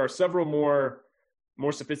there are several more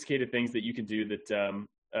sophisticated things that you can do that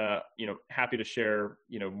happy to share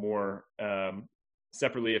more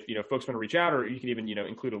separately if folks want to reach out, or you can even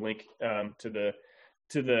include a link to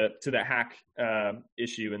the hack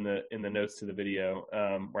issue in the notes to the video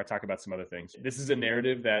where I talk about some other things. This is a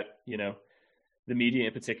narrative that the media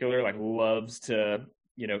in particular loves to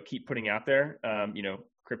keep putting out there.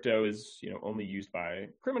 Crypto is only used by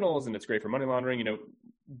criminals and it's great for money laundering.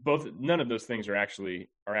 None of those things are actually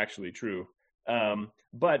true.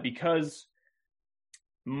 But because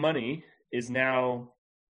money is now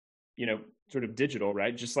sort of digital,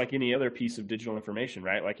 right? Just like any other piece of digital information,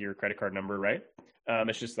 right? Like your credit card number, right?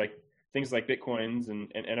 It's just like things like Bitcoins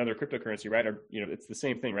and other cryptocurrency, right? Are it's the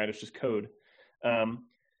same thing, right? It's just code.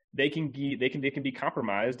 They can be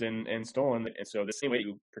compromised and stolen. And so the same way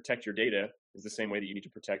you protect your data is the same way that you need to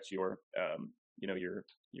protect your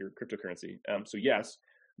cryptocurrency. So yes,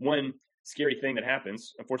 one scary thing that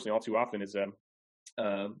happens, unfortunately, all too often is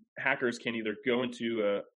hackers can either go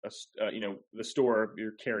into the store,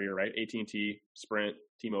 your carrier, right? AT&T, Sprint,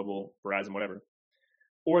 T-Mobile, Verizon, whatever.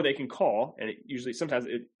 Or they can call, and sometimes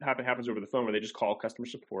it happens over the phone where they just call customer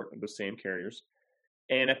support of the same carriers.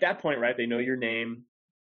 And at that point, right, they know your name.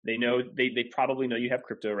 They know they probably know you have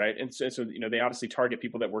crypto, right? And so they obviously target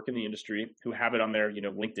people that work in the industry who have it on their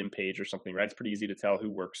LinkedIn page or something, right? It's pretty easy to tell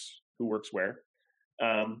who works where.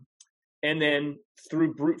 And then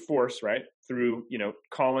through brute force, right? Through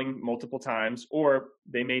calling multiple times, or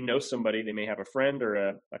they may know somebody, they may have a friend or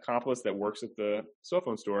a accomplice that works at the cell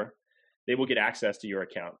phone store. They will get access to your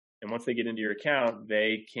account, and once they get into your account,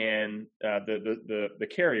 they can the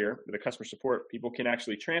carrier, the customer support people can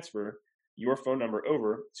actually transfer your phone number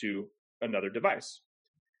over to another device.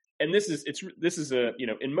 And this is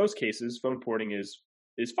in most cases, phone porting is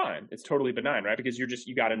fine. It's totally benign, right? Because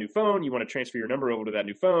you got a new phone, you want to transfer your number over to that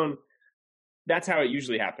new phone. That's how it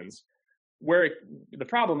usually happens. Where the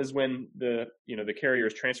problem is when the carrier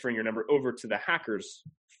is transferring your number over to the hacker's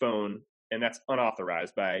phone, and that's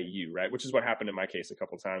unauthorized by you, right? Which is what happened in my case a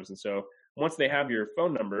couple of times. And so once they have your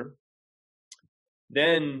phone number,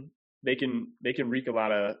 then they can wreak a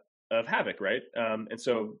lot of havoc, right? And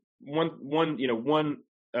so one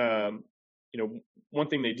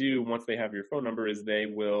thing they do once they have your phone number is they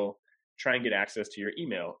will try and get access to your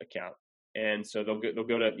email account. And so they'll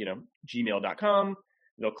go to gmail.com.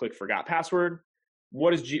 They'll click forgot password.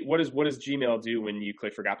 What does Gmail do when you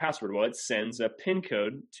click forgot password? Well, it sends a PIN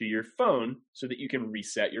code to your phone so that you can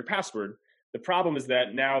reset your password. The problem is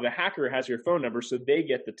that now the hacker has your phone number, so they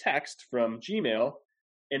get the text from Gmail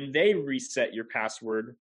and they reset your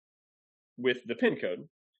password with the PIN code.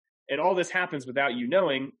 And all this happens without you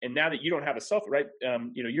knowing. And now that you don't have a cell phone, right?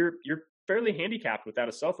 You're fairly handicapped without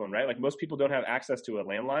a cell phone, right? Like most people don't have access to a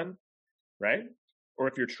landline, right? Or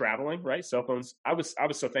if you're traveling, right? Cell phones. I was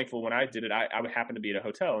so thankful when I did it. I would happen to be at a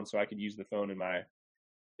hotel, and so I could use the phone in my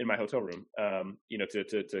hotel room,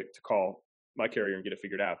 to call my carrier and get it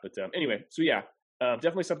figured out. But anyway, so yeah,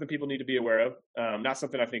 definitely something people need to be aware of. Not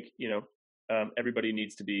something I think everybody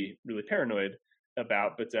needs to be really paranoid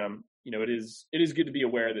about, but it is good to be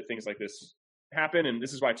aware that things like this happen, and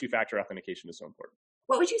this is why two-factor authentication is so important.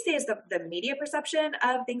 What would you say is the media perception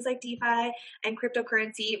of things like DeFi and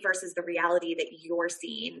cryptocurrency versus the reality that you're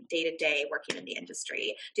seeing day to day working in the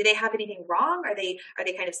industry? Do they have anything wrong? Are they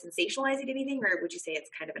kind of sensationalizing anything, or would you say it's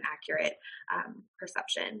kind of an accurate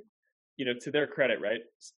perception? To their credit, right?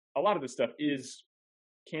 A lot of this stuff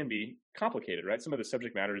can be complicated, right? Some of the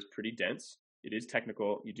subject matter is pretty dense. It is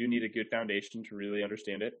technical. You do need a good foundation to really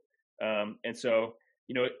understand it. And so,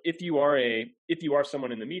 if you are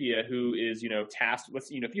someone in the media who is, tasked,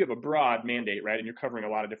 if you have a broad mandate, right, and you're covering a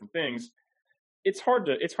lot of different things, it's hard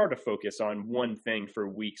to focus on one thing for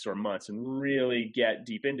weeks or months and really get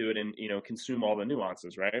deep into it and, consume all the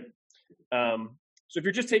nuances, right? So if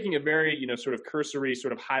you're just taking a very, sort of cursory,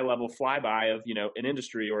 sort of high level flyby of, an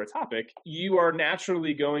industry or a topic, you are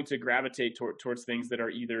naturally going to gravitate towards things that are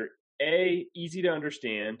either A, easy to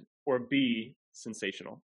understand, or B,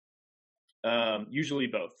 sensational. Usually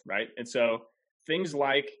both, right? And so things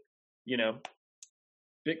like,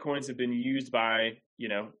 Bitcoins have been used by,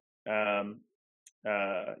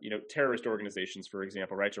 terrorist organizations, for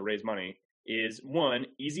example, right, to raise money, is one,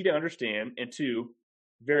 easy to understand, and two,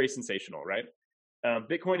 very sensational, right?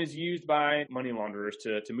 Bitcoin is used by money launderers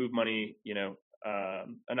to move money,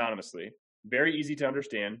 anonymously. Very easy to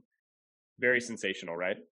understand, very sensational,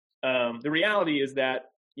 right? The reality is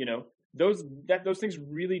that, those things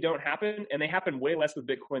really don't happen, and they happen way less with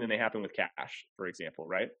Bitcoin than they happen with cash, for example,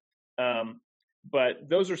 right? But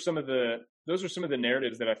those are some of the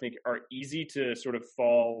narratives that I think are easy to sort of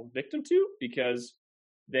fall victim to, because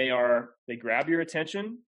they grab your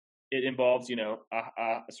attention. It involves,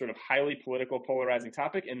 a sort of highly political, polarizing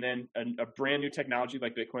topic, and then a brand new technology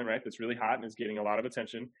like Bitcoin, right, that's really hot and is getting a lot of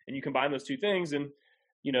attention. And you combine those two things, and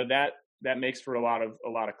that makes for a lot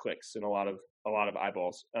of clicks and a lot of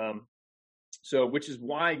eyeballs. So, which is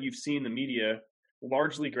why you've seen the media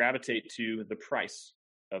largely gravitate to the price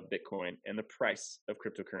of Bitcoin and the price of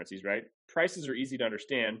cryptocurrencies, right? Prices are easy to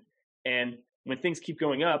understand, and when things keep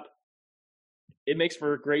going up, it makes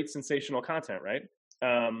for great sensational content, right?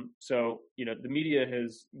 So, the media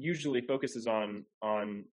usually focuses on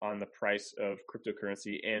the price of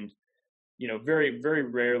cryptocurrency, and, very, very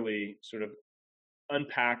rarely sort of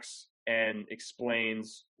unpacks and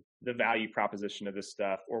explains the value proposition of this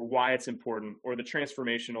stuff, or why it's important, or the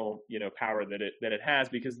transformational, power that it has,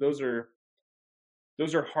 because those are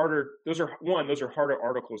harder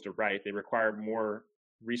articles to write. They require more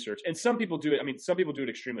research, and some people do it. I mean, some people do it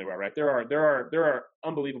extremely well, right? There are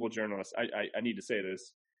unbelievable journalists. I need to say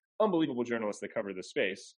this: unbelievable journalists that cover this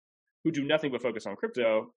space, who do nothing but focus on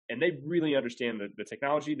crypto, and they really understand the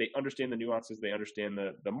technology. They understand the nuances. They understand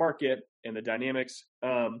the market and the dynamics.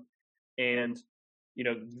 And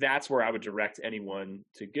that's where I would direct anyone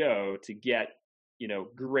to go to get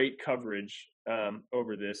great coverage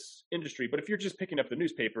over this industry. But if you're just picking up the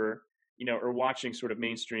newspaper, or watching sort of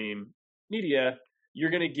mainstream media,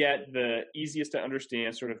 you're going to get the easiest to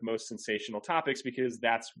understand, sort of most sensational topics, because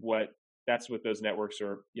that's what those networks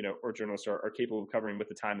or journalists are capable of covering with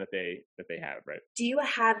the time that they have, right? Do you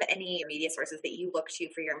have any media sources that you look to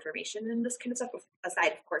for your information and this kind of stuff,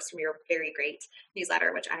 aside, of course, from your very great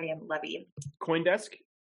newsletter, which I am loving? CoinDesk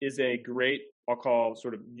is a great, I'll call,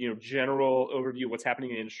 sort of, general overview of what's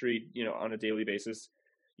happening in the industry, on a daily basis.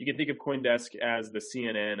 You can think of CoinDesk as the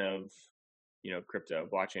CNN of, crypto,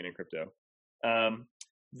 blockchain and crypto.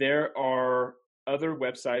 There are other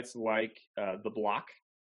websites like The Block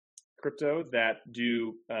Crypto that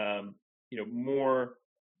do, more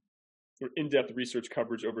in-depth research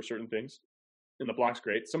coverage over certain things. And The Block's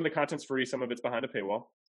great. Some of the content's free, some of it's behind a paywall.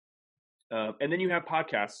 And then you have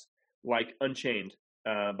podcasts like Unchained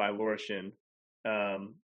by Laura Shin. So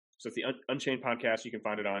it's the Unchained podcast. You can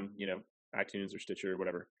find it on, iTunes or Stitcher or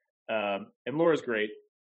whatever. And Laura's great.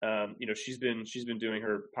 She's been doing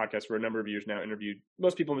her podcast for a number of years now, interviewed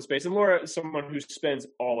most people in the space. And Laura is someone who spends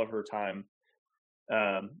all of her time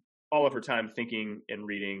thinking and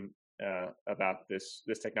reading about this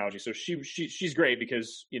technology. So she's great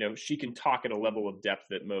because, she can talk at a level of depth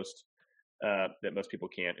that most people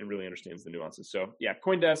can't, and really understands the nuances. So yeah,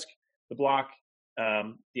 CoinDesk, The Block,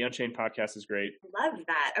 the Unchained podcast is great. Love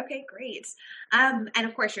that. Okay, great. And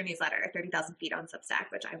of course your newsletter, 30,000 Feet on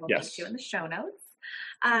Substack, which I will link to in the show notes.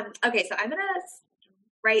 Okay, so I'm going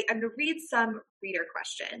to read some reader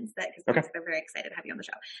questions because they're very excited to have you on the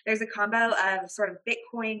show. There's a combo of sort of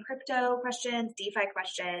Bitcoin, crypto questions, DeFi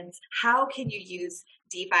questions. How can you use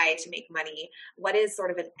DeFi to make money? What is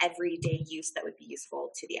sort of an everyday use that would be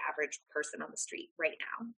useful to the average person on the street right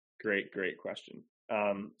now? Great question.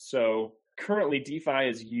 So currently DeFi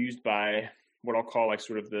is used by what I'll call like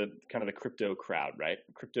sort of the kind of the crypto crowd, right?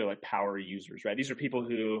 Crypto like power users, right? These are people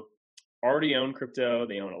who already own crypto.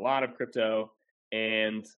 They own a lot of crypto,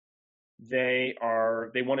 and they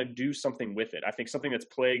want to do something with it. I think something that's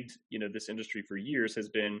plagued, this industry for years has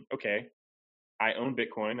been, okay, I own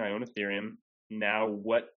Bitcoin, I own Ethereum. Now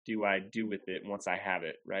what do I do with it once I have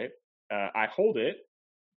it, right? I hold it.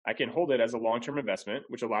 I can hold it as a long-term investment,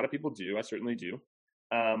 which a lot of people do. I certainly do.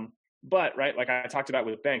 But right, like I talked about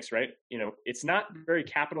with banks, right? It's not very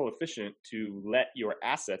capital efficient to let your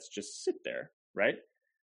assets just sit there, right?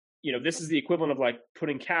 this is the equivalent of like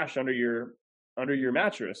putting cash under your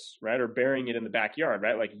mattress, right? Or burying it in the backyard,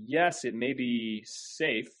 right? Like, yes, it may be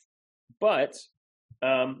safe, but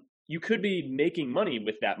you could be making money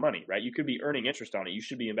with that money, right? You could be earning interest on it. You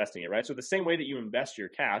should be investing it, right? So the same way that you invest your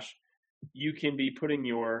cash, you can be putting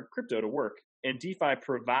your crypto to work. And DeFi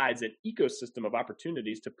provides an ecosystem of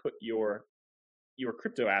opportunities to put your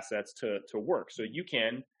crypto assets to work. So you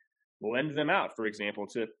can lend them out, for example,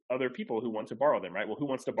 to other people who want to borrow them, right? Well, who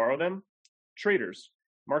wants to borrow them? Traders,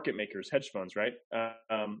 market makers, hedge funds, right?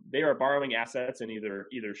 They are borrowing assets and either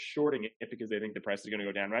shorting it because they think the price is going to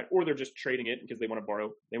go down, right? Or they're just trading it because they want to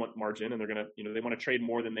borrow, they want margin, and they're going to, they want to trade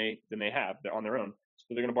more than they have on their own.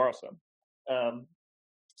 So they're going to borrow some.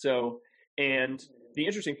 And the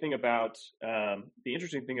interesting thing about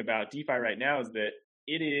DeFi right now is that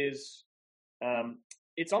it is,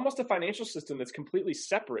 it's almost a financial system that's completely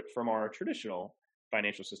separate from our traditional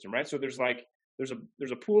financial system, right? So there's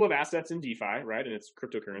a pool of assets in DeFi, right? And it's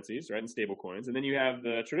cryptocurrencies, right? And stable coins. And then you have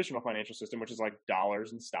the traditional financial system, which is like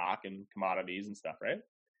dollars and stock and commodities and stuff, right?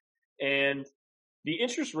 And the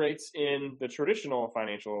interest rates in the traditional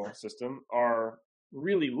financial system are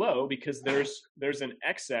really low because there's an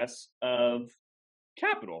excess of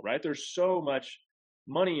capital, right? There's so much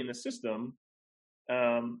money in the system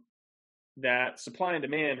that supply and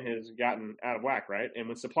demand has gotten out of whack, right? And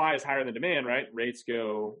when supply is higher than demand, right, rates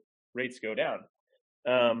go down.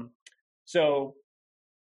 So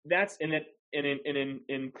that's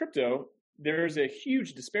in crypto, there's a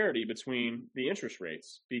huge disparity between the interest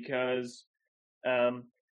rates because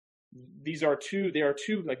they are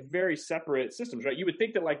two like very separate systems, right? You would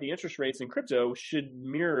think that like the interest rates in crypto should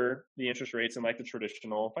mirror the interest rates in like the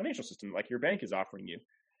traditional financial system, like your bank is offering you.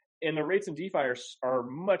 And the rates in DeFi are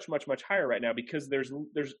much, much, much higher right now because there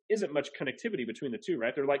isn't much connectivity between the two,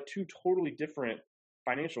 right? They're like two totally different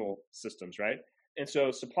financial systems, right? And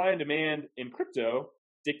so supply and demand in crypto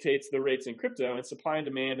dictates the rates in crypto, and supply and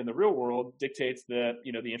demand in the real world dictates the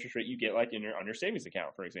interest rate you get like on your savings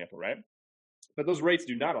account, for example, right? But those rates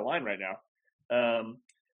do not align right now.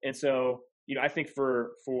 And so, I think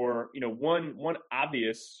for one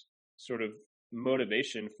obvious sort of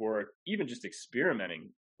motivation for even just experimenting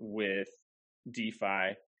with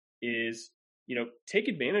DeFi is, take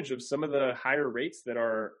advantage of some of the higher rates that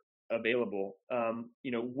are available,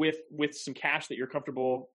 with some cash that you're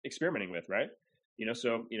comfortable experimenting with, right?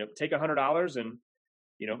 So, take $100 and,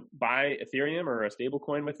 buy Ethereum or a stable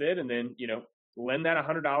coin with it, and then, lend that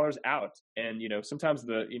 $100 out. And, sometimes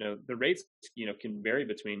the rates, can vary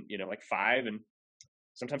between, like 5 and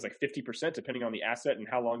sometimes like 50%, depending on the asset and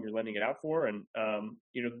how long you're lending it out for. And,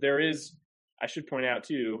 I should point out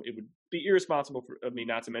too, it would be irresponsible of me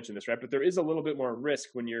not to mention this, right? But there is a little bit more risk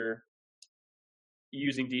when you're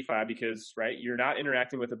using DeFi because, right, you're not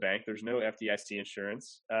interacting with a bank. There's no FDIC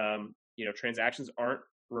insurance. Transactions aren't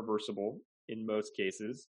reversible in most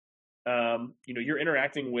cases. You're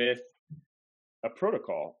interacting with a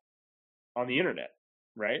protocol on the internet,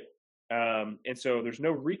 right? And so there's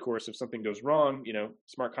no recourse if something goes wrong.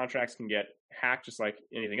 Smart contracts can get hacked just like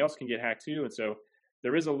anything else can get hacked too. And so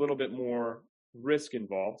there is a little bit more risk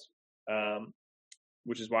involved,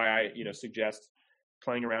 which is why I, suggest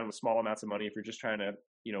playing around with small amounts of money if you're just trying to,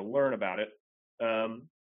 learn about it.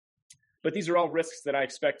 But these are all risks that I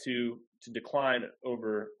expect to decline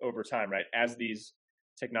over time, right? As these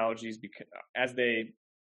technologies become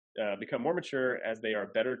more mature, as they are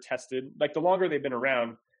better tested, like the longer they've been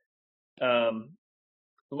around, the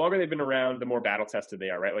more battle tested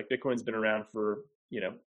they are, right? Like Bitcoin's been around for,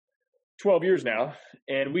 12 years now,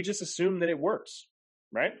 and we just assume that it works,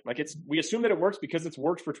 right? Like we assume that it works because it's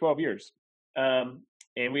worked for 12 years. And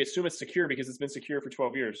we assume it's secure because it's been secure for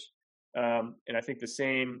 12 years. And I think the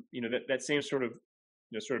same, that same sort of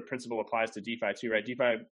principle applies to DeFi too, right? DeFi,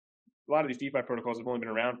 a lot of these DeFi protocols have only been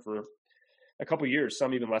around for a couple of years,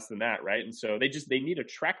 some even less than that, right? And so they need a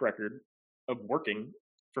track record of working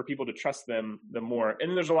for people to trust them the more. And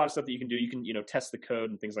then there's a lot of stuff that you can do. You can, test the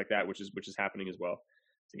code and things like that, which is happening as well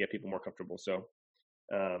to get people more comfortable. So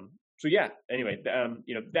yeah, anyway,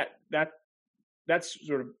 that's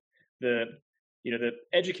sort of the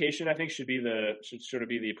education, I think, should sort of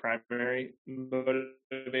be the primary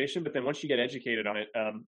motivation. But then once you get educated on it,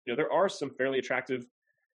 there are some fairly attractive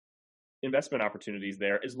investment opportunities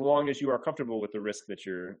there, as long as you are comfortable with the risk that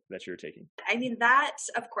you're taking. I mean, that,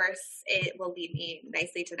 of course, it will lead me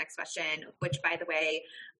nicely to the next question, which, by the way,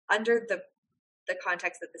 under the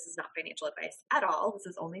context that this is not financial advice at all, this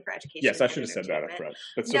is only for education. Yes, I should have said that up front.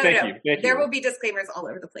 But so no, thank you. There will be disclaimers all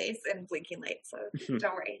over the place and blinking lights, so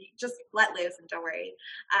don't worry. Just let loose and don't worry.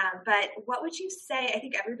 But what would you say? I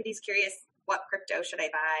think everybody's curious, what crypto should I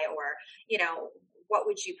buy, or what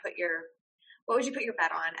would you put your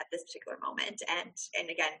bet on at this particular moment? And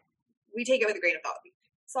again, we take it with a grain of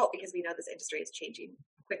salt because we know this industry is changing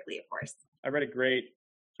quickly, of course. I read a great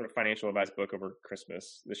sort of financial advice book over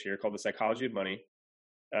Christmas this year called The Psychology of Money.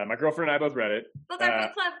 My girlfriend and I both read it. Both our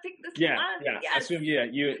book club picked this one. Yeah. Yes. I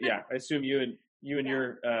assume you and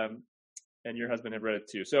your husband have read it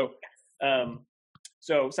too. So, yes.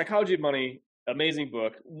 So Psychology of Money, amazing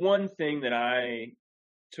book. One thing that I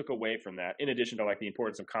took away from that, in addition to like the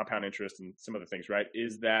importance of compound interest and some other things, right,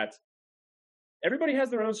 is that everybody has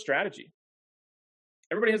their own strategy.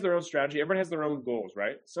 Everybody has their own strategy. Everyone has their own goals,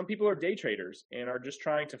 right? Some people are day traders and are just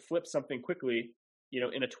trying to flip something quickly,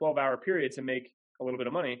 in a 12-hour period to make a little bit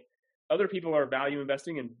of money. Other people are value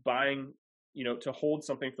investing and buying, to hold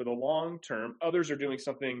something for the long term. Others are doing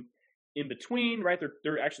something in between, right?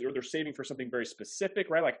 They're saving for something very specific,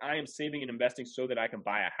 right? Like I am saving and investing so that I can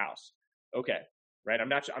buy a house. Okay, right? I'm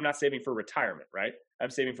not saving for retirement, right? I'm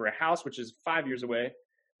saving for a house, which is 5 years away,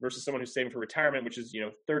 versus someone who's saving for retirement, which is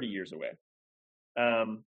 30 years away.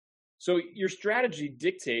 So your strategy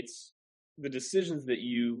dictates the decisions that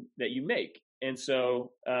you make. And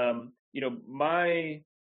so,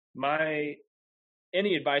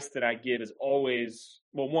 any advice that I give is always,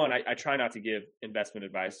 well, one, I try not to give investment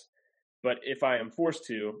advice, but if I am forced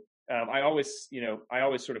to, I always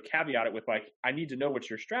sort of caveat it with like, I need to know what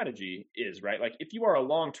your strategy is, right? Like if you are a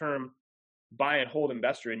long-term buy and hold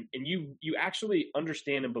investor and you actually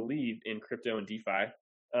understand and believe in crypto and DeFi,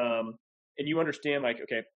 and you understand like,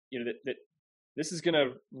 okay, that this is going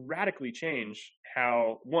to radically change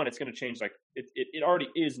how, one, it's going to change, like it already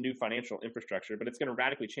is new financial infrastructure, but it's going to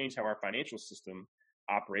radically change how our financial system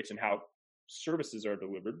operates and how services are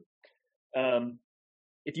delivered.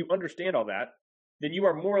 If you understand all that, then you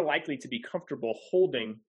are more likely to be comfortable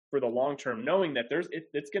holding for the long term, knowing that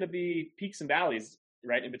it's going to be peaks and valleys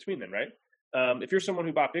right in between them, right? If you're someone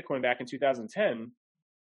who bought Bitcoin back in 2010,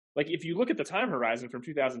 like if you look at the time horizon from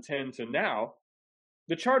 2010 to now,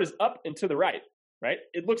 the chart is up and to the right?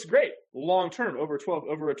 It looks great long term over a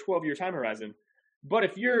 12-year time horizon. But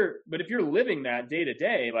if you're living that day to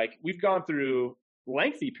day, like we've gone through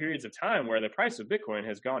lengthy periods of time where the price of Bitcoin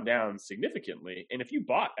has gone down significantly. And if you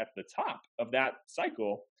bought at the top of that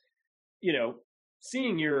cycle,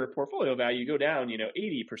 seeing your portfolio value go down,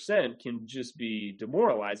 80% can just be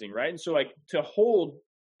demoralizing, right? And so like to hold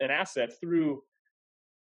an asset through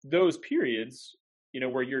those periods,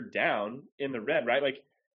 where you're down in the red, right? Like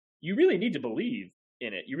you really need to believe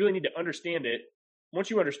in it. You really need to understand it. Once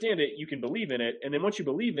you understand it, you can believe in it. And then once you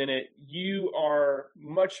believe in it, you are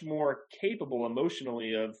much more capable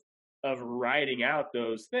emotionally of riding out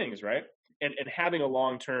those things, right? And having a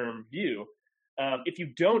long-term view. If you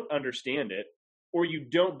don't understand it or you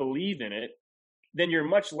don't believe in it, then you're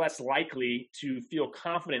much less likely to feel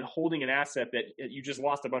confident holding an asset that you just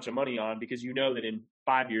lost a bunch of money on because you know that in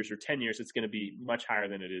 5 years or 10 years, it's going to be much higher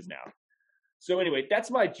than it is now. So anyway,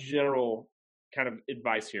 that's my general kind of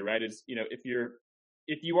advice here, right? Is, if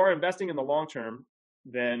you are investing in the long term,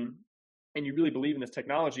 then, and you really believe in this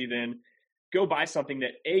technology, then go buy something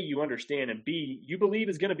that A, you understand, and B, you believe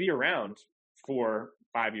is going to be around for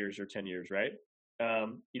 5 years or 10 years, right?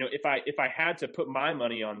 If I had to put my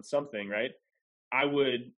money on something, right, I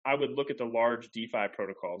would look at the large DeFi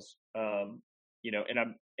protocols, and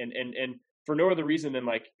for no other reason than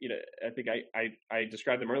like, I think I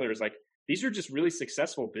described them earlier as like, these are just really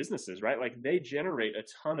successful businesses, right? Like they generate a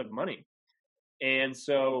ton of money. And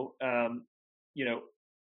so, and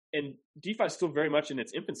DeFi is still very much in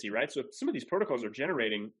its infancy, right? So if some of these protocols are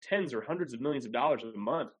generating tens or hundreds of millions of dollars a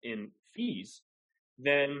month in fees,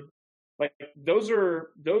 then like those are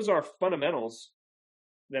fundamentals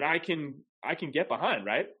that I can get behind,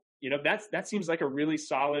 right? That seems like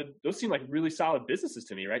those seem like really solid businesses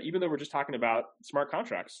to me, right? Even though we're just talking about smart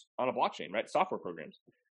contracts on a blockchain, right? Software programs.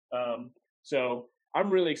 So I'm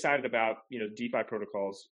really excited about, DeFi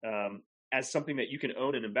protocols, as something that you can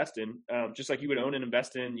own and invest in, just like you would own and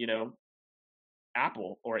invest in,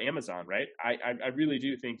 Apple or Amazon, right? I really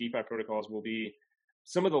do think DeFi protocols will be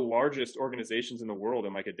some of the largest organizations in the world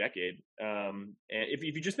in like a decade. And if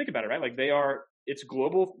you just think about it, right? Like it's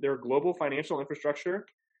global, they're global financial infrastructure.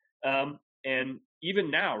 And even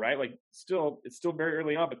now, right? Like it's still very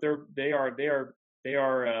early on, but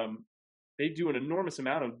they do an enormous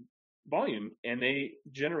amount of volume and they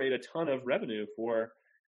generate a ton of revenue for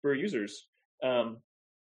users.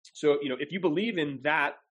 So, if you believe in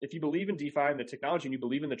that, if you believe in DeFi and the technology and you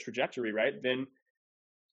believe in the trajectory, right, then,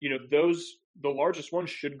 the largest ones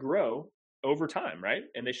should grow over time, right?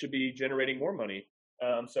 And they should be generating more money.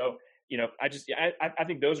 So, I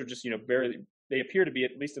think those are just, they appear to be,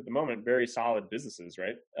 at least at the moment, very solid businesses,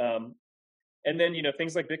 right? And then,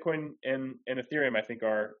 things like Bitcoin and Ethereum, I think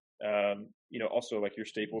are, also like your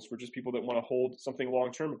staples for just people that want to hold something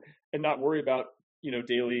long-term and not worry about,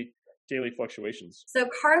 daily fluctuations. So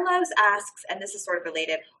Carlos asks, and this is sort of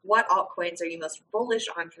related, what altcoins are you most bullish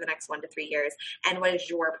on for the next 1 to 3 years? And what does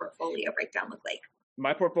your portfolio breakdown look like?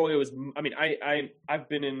 My portfolio is, I've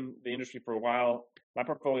been in the industry for a while. My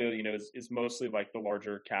portfolio, is mostly like the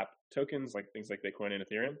larger cap tokens, like things like Bitcoin and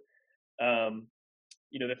Ethereum.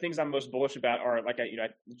 The things I'm most bullish about are like,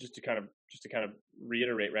 just to kind of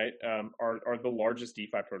reiterate, right, are the largest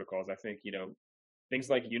DeFi protocols. I think, things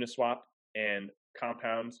like Uniswap and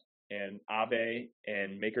Compound and Aave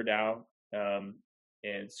and MakerDAO,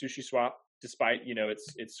 and SushiSwap, despite,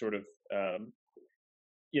 it's sort of,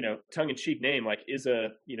 tongue in cheek name, like is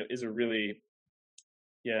a really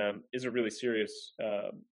serious,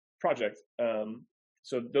 project.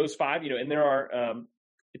 So those five, and there are,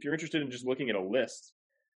 if you're interested in just looking at a list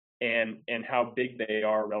and how big they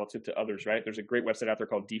are relative to others, right? There's a great website out there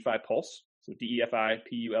called DeFi Pulse. So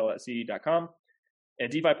DeFiPulse.com. And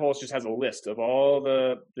DeFi Pulse just has a list of all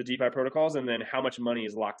the DeFi protocols and then how much money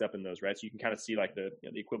is locked up in those, right? So you can kind of see like the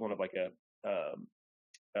equivalent of like a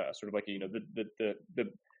sort of like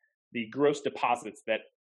the gross deposits that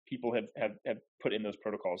people have put in those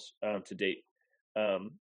protocols to date,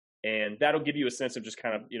 and that'll give you a sense of just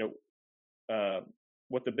kind of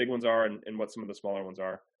what the big ones are and what some of the smaller ones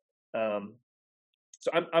are.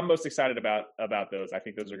 So I'm most excited about those. I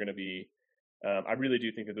think those are going to be. I really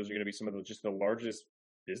do think that those are going to be some of the largest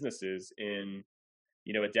businesses in,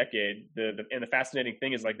 a decade. And the fascinating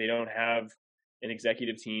thing is like they don't have an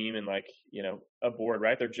executive team and like, a board,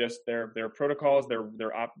 right? They're protocols.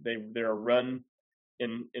 They're run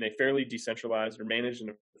in a fairly decentralized or managed in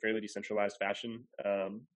a fairly decentralized fashion.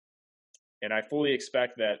 And I fully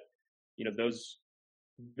expect that,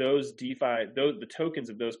 those DeFi, the tokens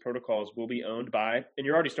of those protocols will be owned by, and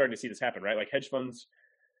you're already starting to see this happen, right? Like hedge funds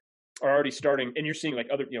are already starting, and you're seeing like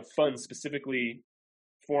other funds specifically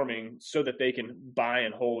forming so that they can buy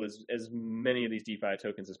and hold as many of these DeFi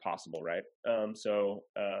tokens as possible, right?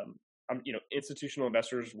 Institutional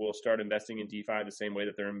investors will start investing in DeFi the same way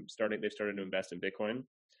that they've started to invest in Bitcoin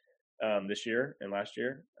this year and last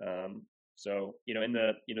year. And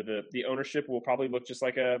the ownership will probably look just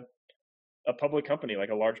like a public company, like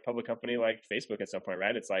a large public company like Facebook at some point,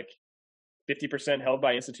 right? It's like 50% held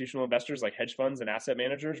by institutional investors like hedge funds and asset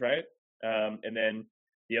managers, right? And then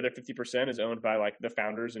the other 50% is owned by like the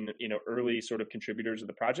founders and, early sort of contributors of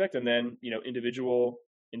the project. And then, individual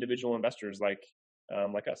investors like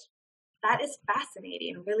us. That is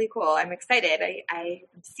fascinating. Really cool. I'm excited. I'm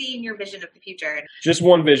seeing your vision of the future. Just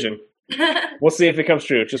one vision. We'll see if it comes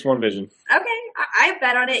true. Just one vision. Okay. I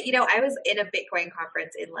bet on it. I was in a Bitcoin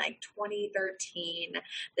conference in like 2013.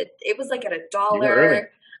 It was like at $1. You were early.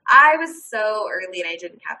 I was so early and I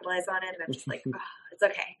didn't capitalize on it. And I'm just like, oh, it's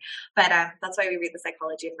okay. But that's why we read The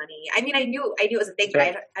Psychology of Money. I mean, I knew it was a thing,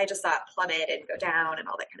 but I just saw it plummet and go down and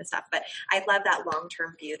all that kind of stuff. But I love that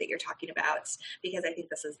long-term view that you're talking about because I think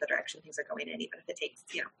this is the direction things are going in, even if it takes,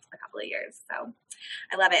 a couple of years. So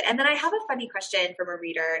I love it. And then I have a funny question from a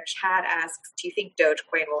reader. Chad asks, do you think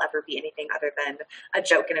Dogecoin will ever be anything other than a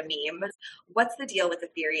joke and a meme? What's the deal with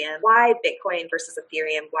Ethereum? Why Bitcoin versus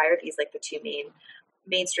Ethereum? Why are these like the two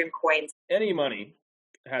mainstream coins? Any money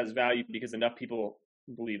has value because enough people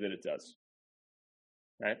believe that it does,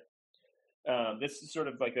 right? This is sort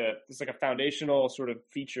of like a foundational sort of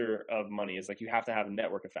feature of money is like you have to have a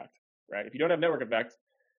network effect, right? If you don't have network effect,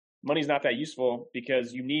 money's not that useful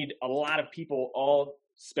because you need a lot of people all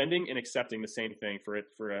spending and accepting the same thing for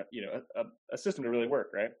a system to really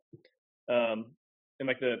work, right? And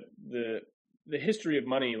like the history of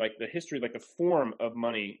money, like the form of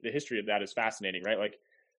money, the history of that is fascinating, right? Like,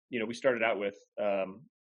 we started out with,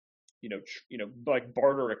 like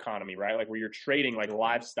barter economy, right? Like where you're trading like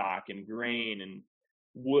livestock and grain and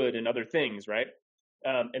wood and other things, right?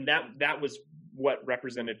 And that was what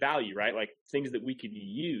represented value, right? Like things that we could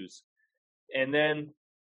use. And then,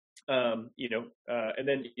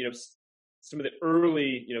 some of the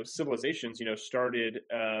early, civilizations, started,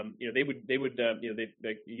 they would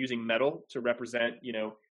using metal to represent,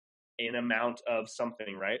 an amount of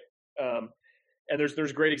something, right? And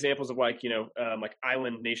there's great examples of like, like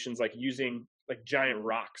island nations, like using like giant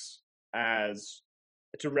rocks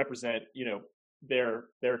to represent, their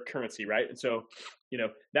currency, right? And so,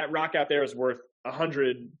 that rock out there is worth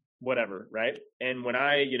 100 whatever, right? And when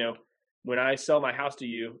I sell my house to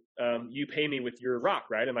you, you pay me with your rock,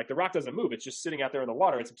 right? And like the rock doesn't move; it's just sitting out there in the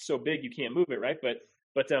water. It's so big you can't move it, right? But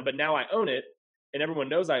now I own it, and everyone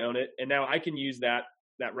knows I own it, and now I can use that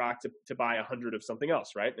rock to buy 100 of something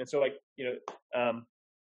else, right? And so like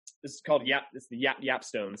this is called Yap. It's the Yap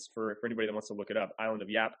Stones for anybody that wants to look it up. Island of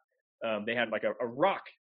Yap. They had like a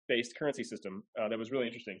rock-based currency system that was really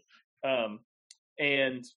interesting.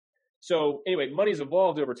 And so anyway, money's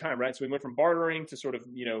evolved over time, right? So we went from bartering to sort of,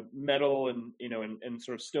 metal and, and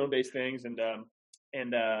sort of stone-based things. And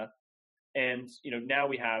now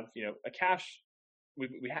we have, a cash,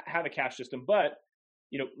 we have a cash system, but,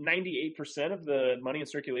 98% of the money in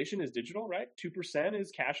circulation is digital, right? 2%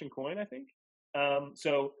 is cash and coin, I think.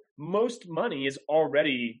 So most money is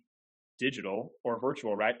already digital or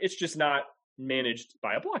virtual, right? It's just not managed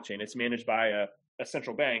by a blockchain. It's managed by a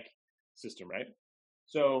central bank system, right?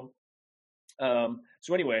 So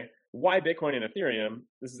anyway, why Bitcoin and Ethereum?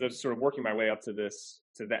 This is sort of working my way up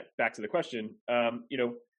back to the question.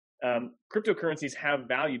 Cryptocurrencies have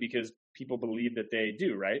value because people believe that they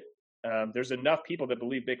do, right? There's enough people that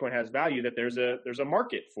believe Bitcoin has value that there's a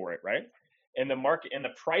market for it, right? And the market and the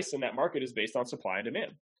price in that market is based on supply and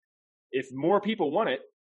demand. If more people want it,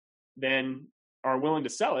 then are willing to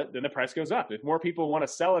sell it, then the price goes up. If more people want to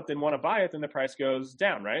sell it than want to buy it, then the price goes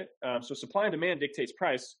down, right? So supply and demand dictates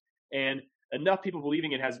price, and enough people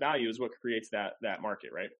believing it has value is what creates that market,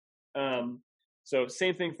 right? So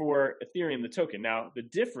same thing for Ethereum, the token. Now, the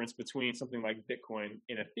difference between something like Bitcoin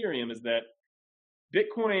and Ethereum is that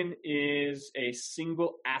Bitcoin is a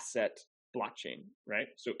single asset blockchain, right?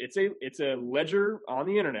 So it's a ledger on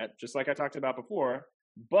the internet, just like I talked about before,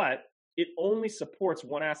 but it only supports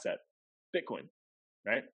one asset, Bitcoin,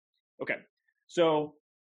 right? Okay. So,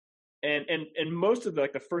 and most of the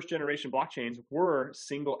first generation blockchains were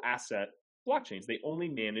single asset blockchains. They only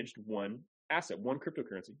managed one asset, one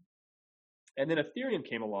cryptocurrency. And then Ethereum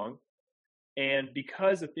came along, and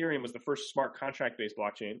because Ethereum was the first smart contract based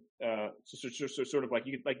blockchain, so sort of like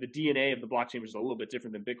the DNA of the blockchain was a little bit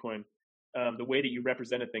different than Bitcoin. The way that you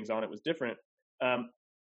represented things on it was different.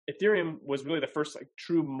 Ethereum was really the first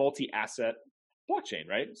true multi-asset blockchain,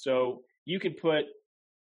 right? So you can put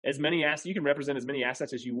you can represent as many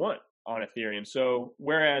assets as you want on Ethereum. So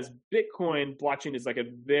whereas Bitcoin blockchain is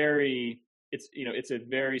it's a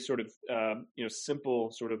very sort of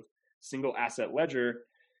simple sort of single asset ledger.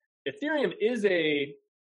 Ethereum is a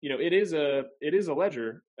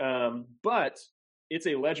ledger, but it's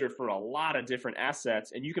a ledger for a lot of different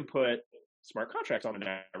assets, and you can put smart contracts on it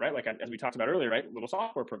now, right? Like as we talked about earlier, right? Little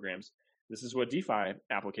software programs. This is what DeFi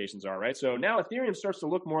applications are, right? So now Ethereum starts to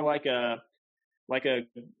look more like a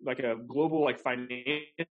global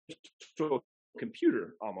financial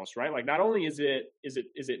computer almost, right? Like not only is it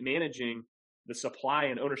managing the supply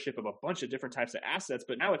and ownership of a bunch of different types of assets,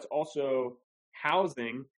 but now it's also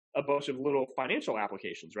housing a bunch of little financial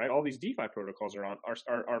applications, right? All these DeFi protocols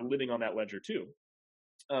are living on that ledger too.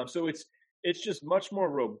 So it's just much more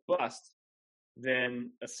robust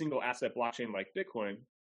than a single asset blockchain like Bitcoin.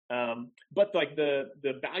 But like the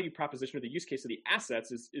value proposition or the use case of the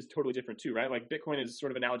assets is totally different too, right? Like Bitcoin is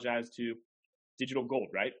sort of analogized to digital gold,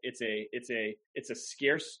 right? It's a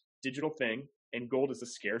scarce digital thing, and gold is a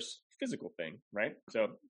scarce physical thing, right?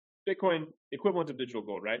 So Bitcoin equivalent of digital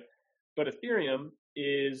gold, right? But Ethereum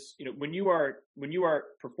is, when you are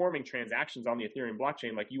performing transactions on the Ethereum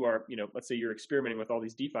blockchain, like you are, let's say you're experimenting with all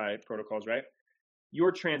these DeFi protocols, right?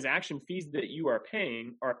 Your transaction fees that you are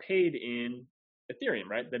paying are paid in Ethereum,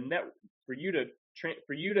 right? For you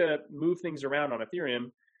to move things around on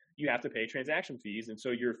Ethereum, you have to pay transaction fees, and so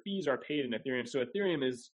your fees are paid in Ethereum. So Ethereum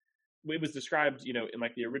it was described, in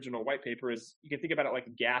like the original white paper, as you can think about it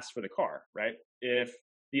like gas for the car, right? If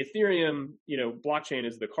the Ethereum, blockchain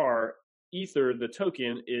is the car, Ether, the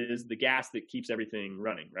token, is the gas that keeps everything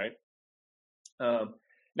running, right?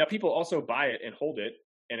 Now people also buy it and hold it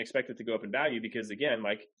and expect it to go up in value because, again,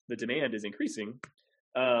 like the demand is increasing.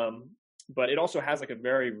 But it also has like a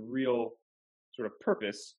very real sort of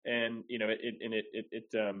purpose, and it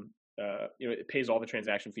pays all the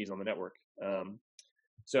transaction fees on the network.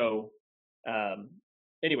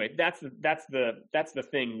 Anyway, that's the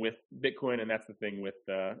thing with Bitcoin, and that's the thing with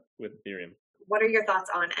Ethereum. What are your thoughts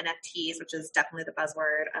on NFTs, which is definitely the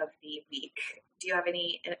buzzword of the week? Do you have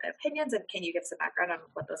any opinions, and can you give some background on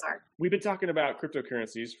what those are? We've been talking about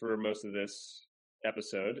cryptocurrencies for most of this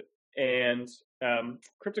episode, and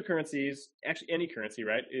cryptocurrencies, actually any currency,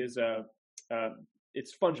 right, is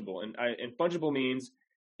it's fungible, and fungible means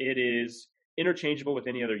it is interchangeable with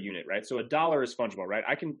any other unit, right? So a dollar is fungible, right?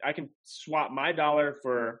 I can swap my dollar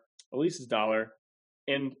for Elise's dollar,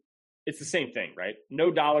 and it's the same thing, right? No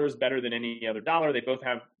dollar is better than any other dollar. They both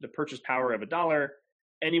have the purchase power of a dollar.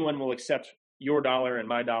 Anyone will accept your dollar and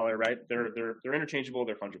my dollar, right? They're interchangeable.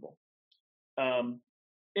 They're fungible.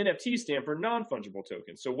 NFTs stand for non-fungible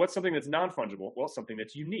tokens. So what's something that's non-fungible? Well, something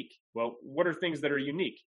that's unique. Well, what are things that are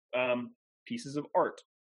unique? Pieces of art,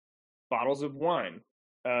 bottles of wine,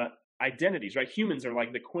 identities, right? Humans are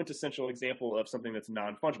like the quintessential example of something that's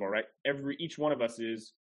non-fungible, right? Each one of us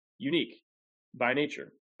is unique by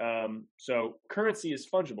nature. So currency is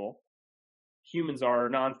fungible. Humans are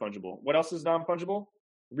non-fungible. What else is non-fungible?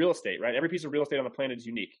 Real estate, right? Every piece of real estate on the planet is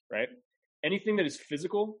unique, right? Anything that is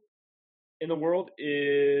physical in the world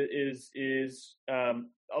is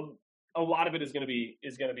a lot of it is going to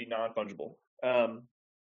be non-fungible.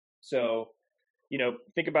 So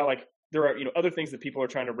think about like there are other things that people are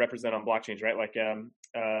trying to represent on blockchains, right? Like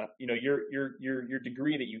your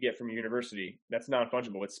degree that you get from your university, that's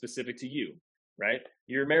non-fungible. It's specific to you, right?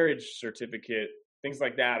 Your marriage certificate, things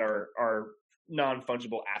like that are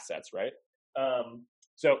non-fungible assets, right?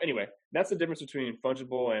 So anyway, that's the difference between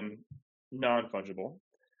fungible and non-fungible.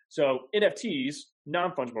 So NFTs,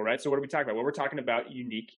 non-fungible, right? So what are we talking about? Well, we're talking about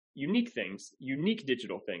unique things, unique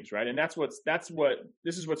digital things, right? And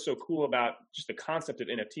this is what's so cool about just the concept of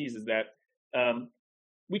NFTs is that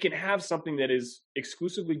we can have something that is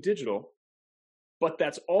exclusively digital, but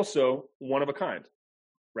that's also one of a kind,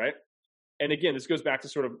 right? And again, this goes back to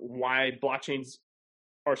sort of why blockchains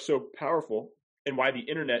are so powerful and why the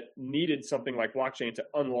internet needed something like blockchain to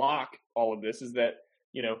unlock all of this is that,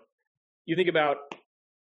 you think about,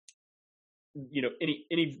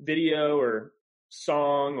 any video or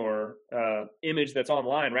song or image that's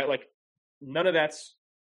online, right? Like none of that's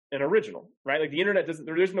an original, right? Like the internet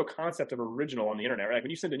there's no concept of original on the internet, right? Like when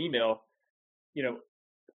you send an email, you're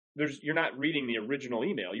not reading the original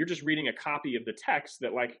email. You're just reading a copy of the text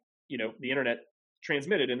that the internet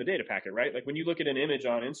transmitted in the data packet, right? Like when you look at an image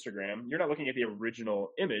on Instagram, you're not looking at the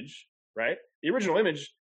original image, right? The original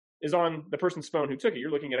image is on the person's phone who took it.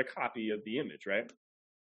 You're looking at a copy of the image, right?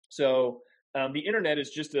 So the internet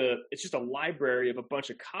is just a library of a bunch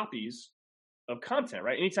of copies of content,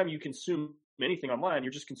 right? Anytime you consume anything online,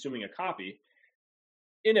 you're just consuming a copy.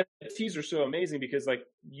 NFTs are so amazing because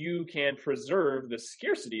you can preserve the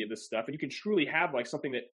scarcity of this stuff, and you can truly have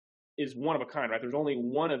something that is one of a kind, right? There's only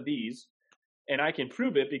one of these, and I can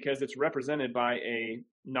prove it because it's represented by a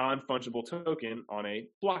non-fungible token on a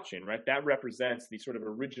blockchain, right? That represents the sort of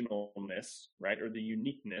originalness, right, or the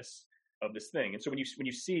uniqueness of this thing. And so when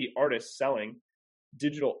you see artists selling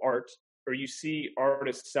digital art, or you see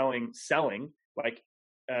artists selling like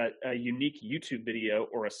a unique YouTube video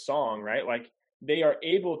or a song, right? Like they are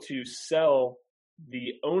able to sell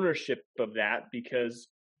the ownership of that because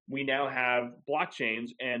we now have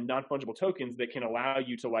blockchains and non-fungible tokens that can allow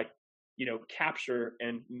you to capture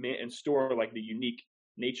and store the unique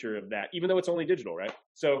nature of that, even though it's only digital, right?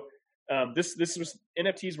 So this was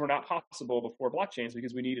NFTs were not possible before blockchains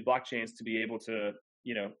because we needed blockchains to be able to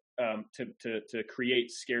to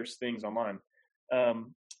create scarce things online. I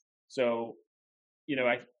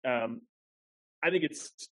think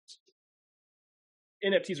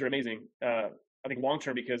NFTs are amazing. I think long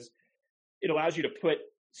term because it allows you to put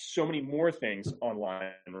so many more things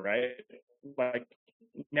online, right? Like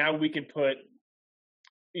now we can put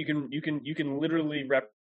you can literally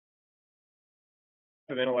represent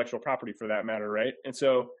intellectual property for that matter, right? And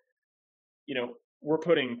so we're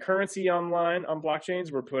putting currency online on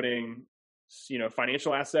blockchains. We're putting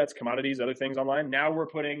financial assets, commodities, other things online. Now we're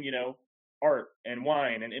putting art and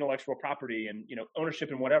wine and intellectual property and ownership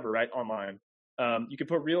and whatever, right, online. You can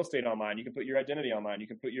put real estate online. You can put your identity online. You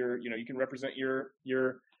can put your you can represent your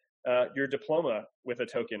diploma with a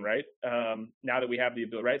token, right? Now that we have the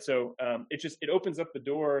ability, right? So it opens up the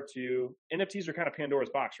door to NFTs are kind of Pandora's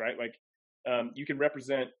box, right? Like you can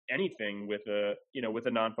represent anything with a with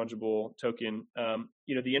a non-fungible token.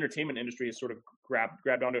 The entertainment industry has sort of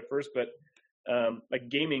grabbed onto it first, but like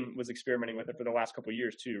gaming was experimenting with it for the last couple of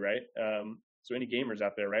years too, right? So any gamers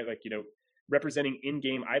out there, right? Like representing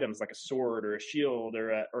in-game items like a sword or a shield or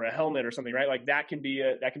a helmet or something, right? Like that can be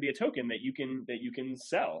a token that you can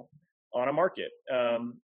sell on a market.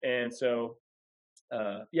 And so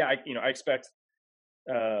I expect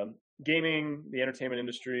gaming, the entertainment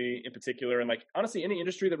industry in particular, and honestly any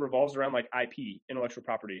industry that revolves around IP, intellectual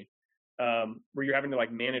property, where you're having to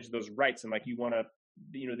manage those rights and you want to,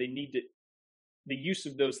 they need to. The use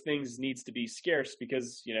of those things needs to be scarce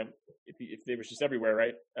because if they were just everywhere,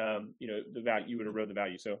 right? The value, you would erode the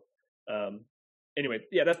value. So anyway,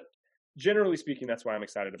 yeah, that's generally speaking, that's why I'm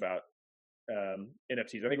excited about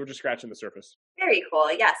NFTs. I think we're just scratching the surface. Very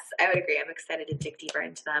cool. Yes, I would agree. I'm excited to dig deeper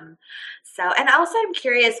into them. So, and also I'm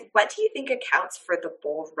curious, what do you think accounts for the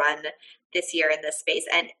bull run this year in this space?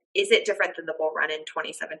 And is it different than the bull run in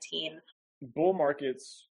 2017? Bull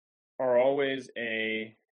markets are always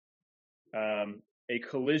a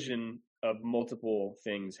collision of multiple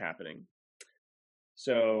things happening.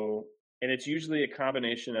 So, and it's usually a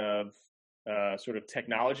combination of sort of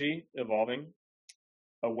technology evolving,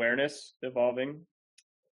 awareness evolving,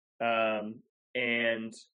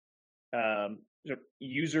 and sort of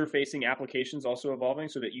user-facing applications also evolving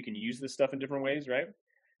so that you can use this stuff in different ways, right?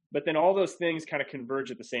 But then all those things kind of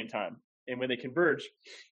converge at the same time. And when they converge,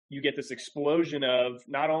 you get this explosion of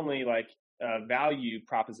not only like value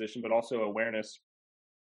proposition, but also awareness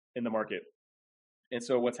in the market. And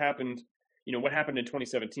so what happened in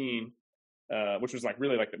 2017, which was like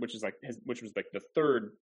the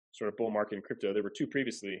third sort of bull market in crypto. There were two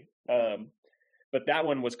previously. But that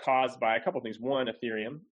one was caused by a couple of things. One,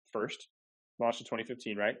 Ethereum first, launched in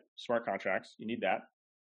 2015, right? Smart contracts, you need that.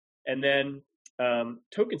 And then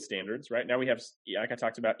token standards, right? Now we have, like I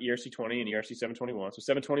talked about, ERC20 and ERC721. So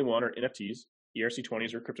 721 are NFTs,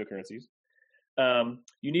 ERC20s are cryptocurrencies.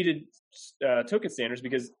 You needed token standards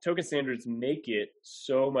because token standards make it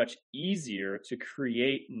so much easier to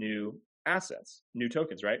create new assets, new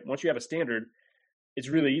tokens, right? Once you have a standard, it's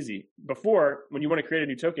really easy. Before, when you want to create a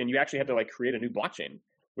new token, you actually have to like create a new blockchain,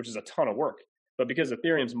 which is a ton of work. But because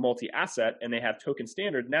Ethereum's multi-asset and they have token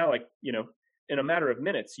standard, now like, in a matter of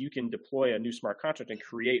minutes, you can deploy a new smart contract and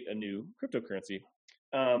create a new cryptocurrency.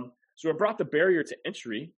 So it brought the barrier to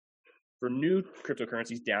entry for new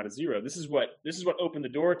cryptocurrencies down to zero. This is what opened the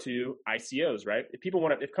door to ICOs, right?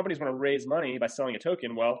 If companies want to raise money by selling a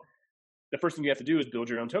token, well, the first thing you have to do is build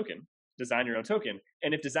your own token, design your own token.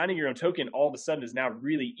 And if designing your own token all of a sudden is now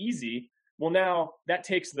really easy, well, now that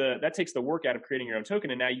takes the work out of creating your own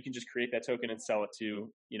token, and now you can just create that token and sell it to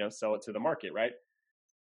the market, right?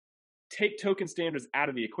 Take token standards out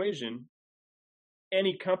of the equation.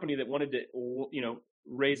 Any company that wanted to,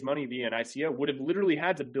 raise money via an ICO would have literally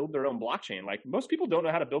had to build their own blockchain. Like most people don't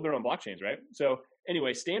know how to build their own blockchains, right? So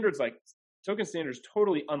anyway, standards like token standards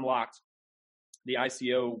totally unlocked the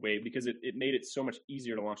ICO wave because it made it so much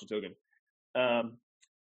easier to launch a token. So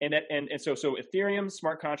Ethereum,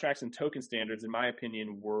 smart contracts, and token standards, in my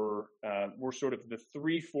opinion, were sort of the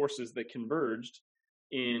three forces that converged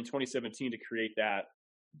in 2017 to create that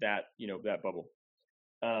bubble.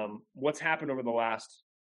 What's happened over the last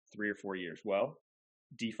 3 or 4 years? Well,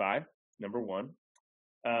 DeFi, number one.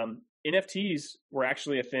 NFTs were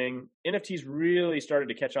actually a thing. NFTs really started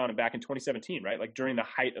to catch on back in 2017, right? Like during the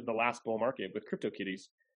height of the last bull market with CryptoKitties.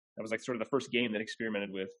 That was like sort of the first game that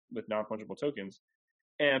experimented with non-fungible tokens.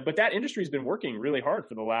 But that industry has been working really hard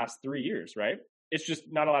for the last 3 years, right? It's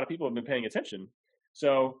just not a lot of people have been paying attention.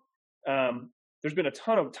 So there's been a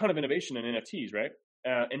ton of innovation in NFTs, right?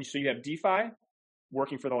 And so you have DeFi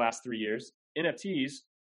working for the last 3 years, NFTs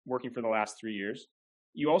working for the last 3 years.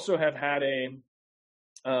 You also have had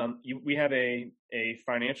we have a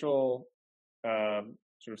financial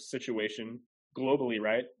sort of situation globally,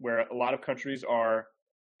 right, where a lot of countries are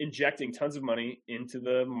injecting tons of money into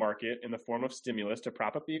the market in the form of stimulus to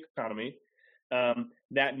prop up the economy.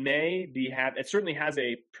 That it certainly has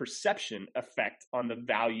a perception effect on the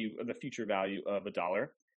value of the future value of a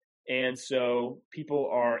dollar. And so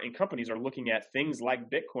companies are looking at things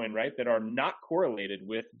like Bitcoin, right, that are not correlated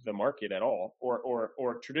with the market at all,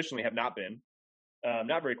 or traditionally have not been,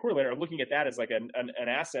 not very correlated, are looking at that as like an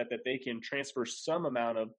asset that they can transfer some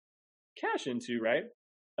amount of cash into, right,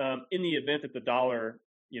 in the event that the dollar,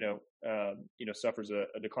 suffers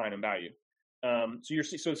a decline in value.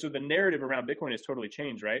 So the narrative around Bitcoin has totally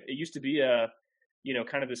changed, right? It used to be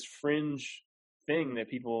kind of this fringe thing that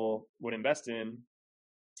people would invest in.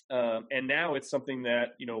 And now it's something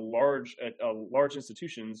that, large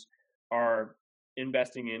institutions are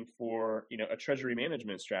investing in for, a treasury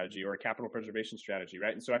management strategy or a capital preservation strategy,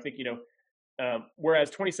 right? And so I think, whereas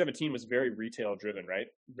 2017 was very retail driven, right?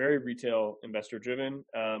 Very retail investor driven.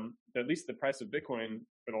 At least the price of Bitcoin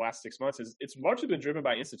for the last 6 months it's largely been driven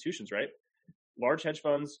by institutions, right? Large hedge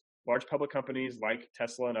funds, large public companies like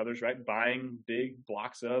Tesla and others, right? Buying big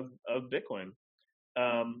blocks of Bitcoin.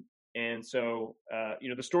 And so,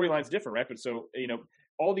 the storyline's different, right? But so,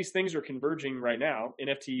 all these things are converging right now,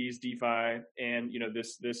 NFTs, DeFi, and,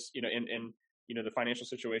 the financial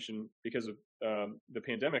situation because of the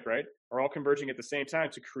pandemic, right, are all converging at the same time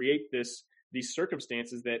to create these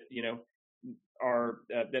circumstances that,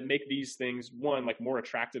 that make these things, one, like more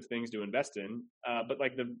attractive things to invest in, but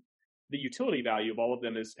like the utility value of all of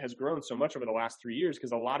them has grown so much over the last 3 years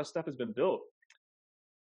because a lot of stuff has been built,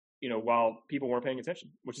 while people weren't paying attention,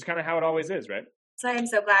 which is kind of how it always is, right? So I'm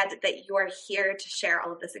so glad that you are here to share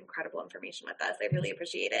all of this incredible information with us. I really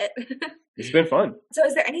appreciate it. It's been fun. So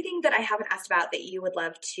is there anything that I haven't asked about that you would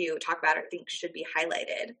love to talk about or think should be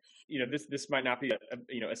highlighted? This might not be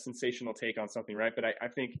a sensational take on something, right? But I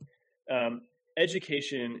think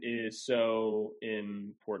education is so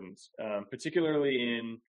important, particularly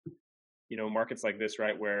in markets like this,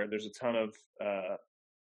 right, where there's a ton of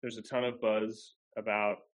buzz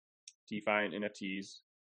about DeFi and NFTs.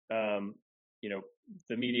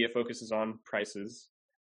 The media focuses on prices,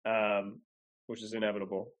 which is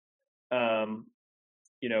inevitable. I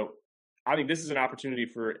think this is an opportunity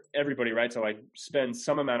for everybody, right, to like spend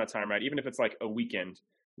some amount of time, right, even if it's like a weekend,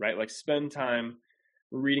 right, like spend time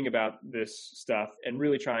reading about this stuff and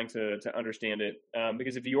really trying to understand it.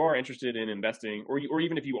 Because if you are interested in investing, or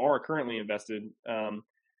even if you are currently invested,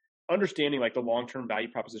 understanding like the long-term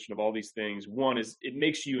value proposition of all these things, one is it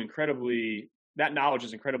makes you that knowledge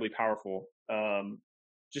is incredibly powerful,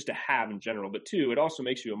 just to have in general. But two, it also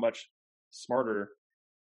makes you a much smarter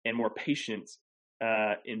and more patient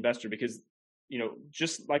investor, because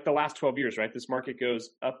just like the last 12 years, right, this market goes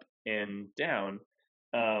up and down.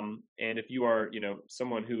 And if you are,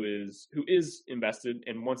 someone who is invested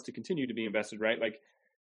and wants to continue to be invested, right, like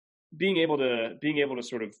being able to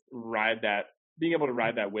sort of ride that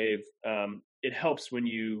wave, it helps when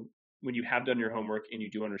you have done your homework and you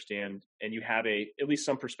do understand and you have at least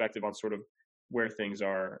some perspective on sort of where things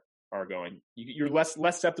are going. You're less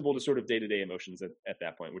susceptible to sort of day-to-day emotions at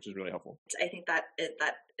that point, which is really helpful. I think that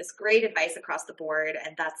is great advice across the board.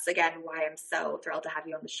 And that's, again, why I'm so thrilled to have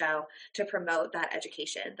you on the show to promote that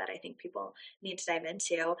education that I think people need to dive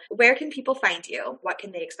into. Where can people find you? What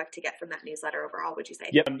can they expect to get from that newsletter overall, would you say?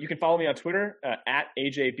 Yeah, you can follow me on Twitter at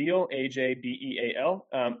AJ Beal, AJBEAL.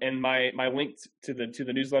 And my link to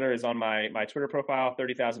the newsletter is on my Twitter profile,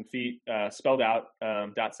 30,000 feet, spelled out,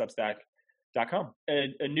 .substack.com.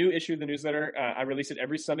 A new issue of the newsletter. I release it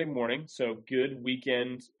every Sunday morning. So good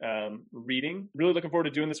weekend reading. Really looking forward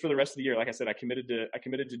to doing this for the rest of the year. Like I said, I committed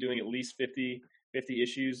to doing at least 50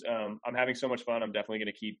 issues. I'm having so much fun. I'm definitely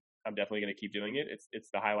going to keep doing it. It's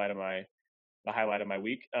the highlight of my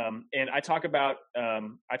week. And I talk about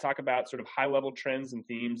sort of high level trends and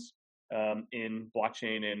themes in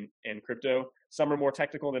blockchain and crypto. Some are more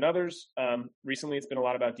technical than others. Recently, it's been a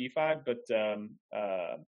lot about DeFi, but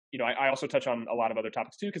I also touch on a lot of other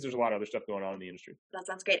topics too, because there's a lot of other stuff going on in the industry. That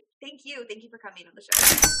sounds great. Thank you for coming on the show.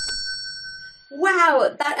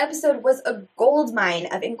 Wow, that episode was a goldmine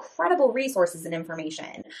of incredible resources and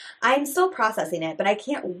information. I'm still processing it, but I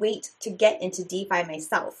can't wait to get into DeFi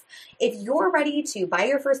myself. If you're ready to buy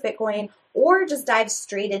your first Bitcoin or just dive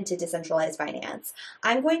straight into decentralized finance,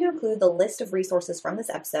 I'm going to include the list of resources from this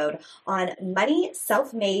episode on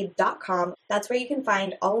moneyselfmade.com. That's where you can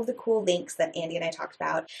find all of the cool links that Andy and I talked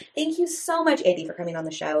about. Thank you so much, Andy, for coming on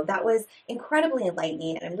the show. That was incredibly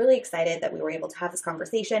enlightening, and I'm really excited that we were able to have this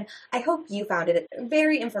conversation. I hope you found it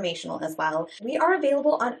very informational as well. We are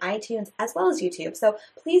available on iTunes as well as YouTube, so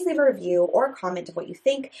please leave a review or a comment of what you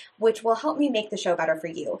think, which will help me make the show better for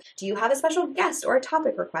you. Do you have a special guest or a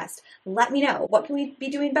topic request? Let me know. What can we be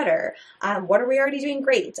doing better? What are we already doing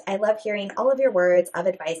great? I love hearing all of your words of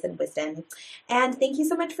advice and wisdom. And thank you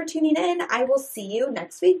so much for tuning in. I will see you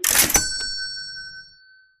next week.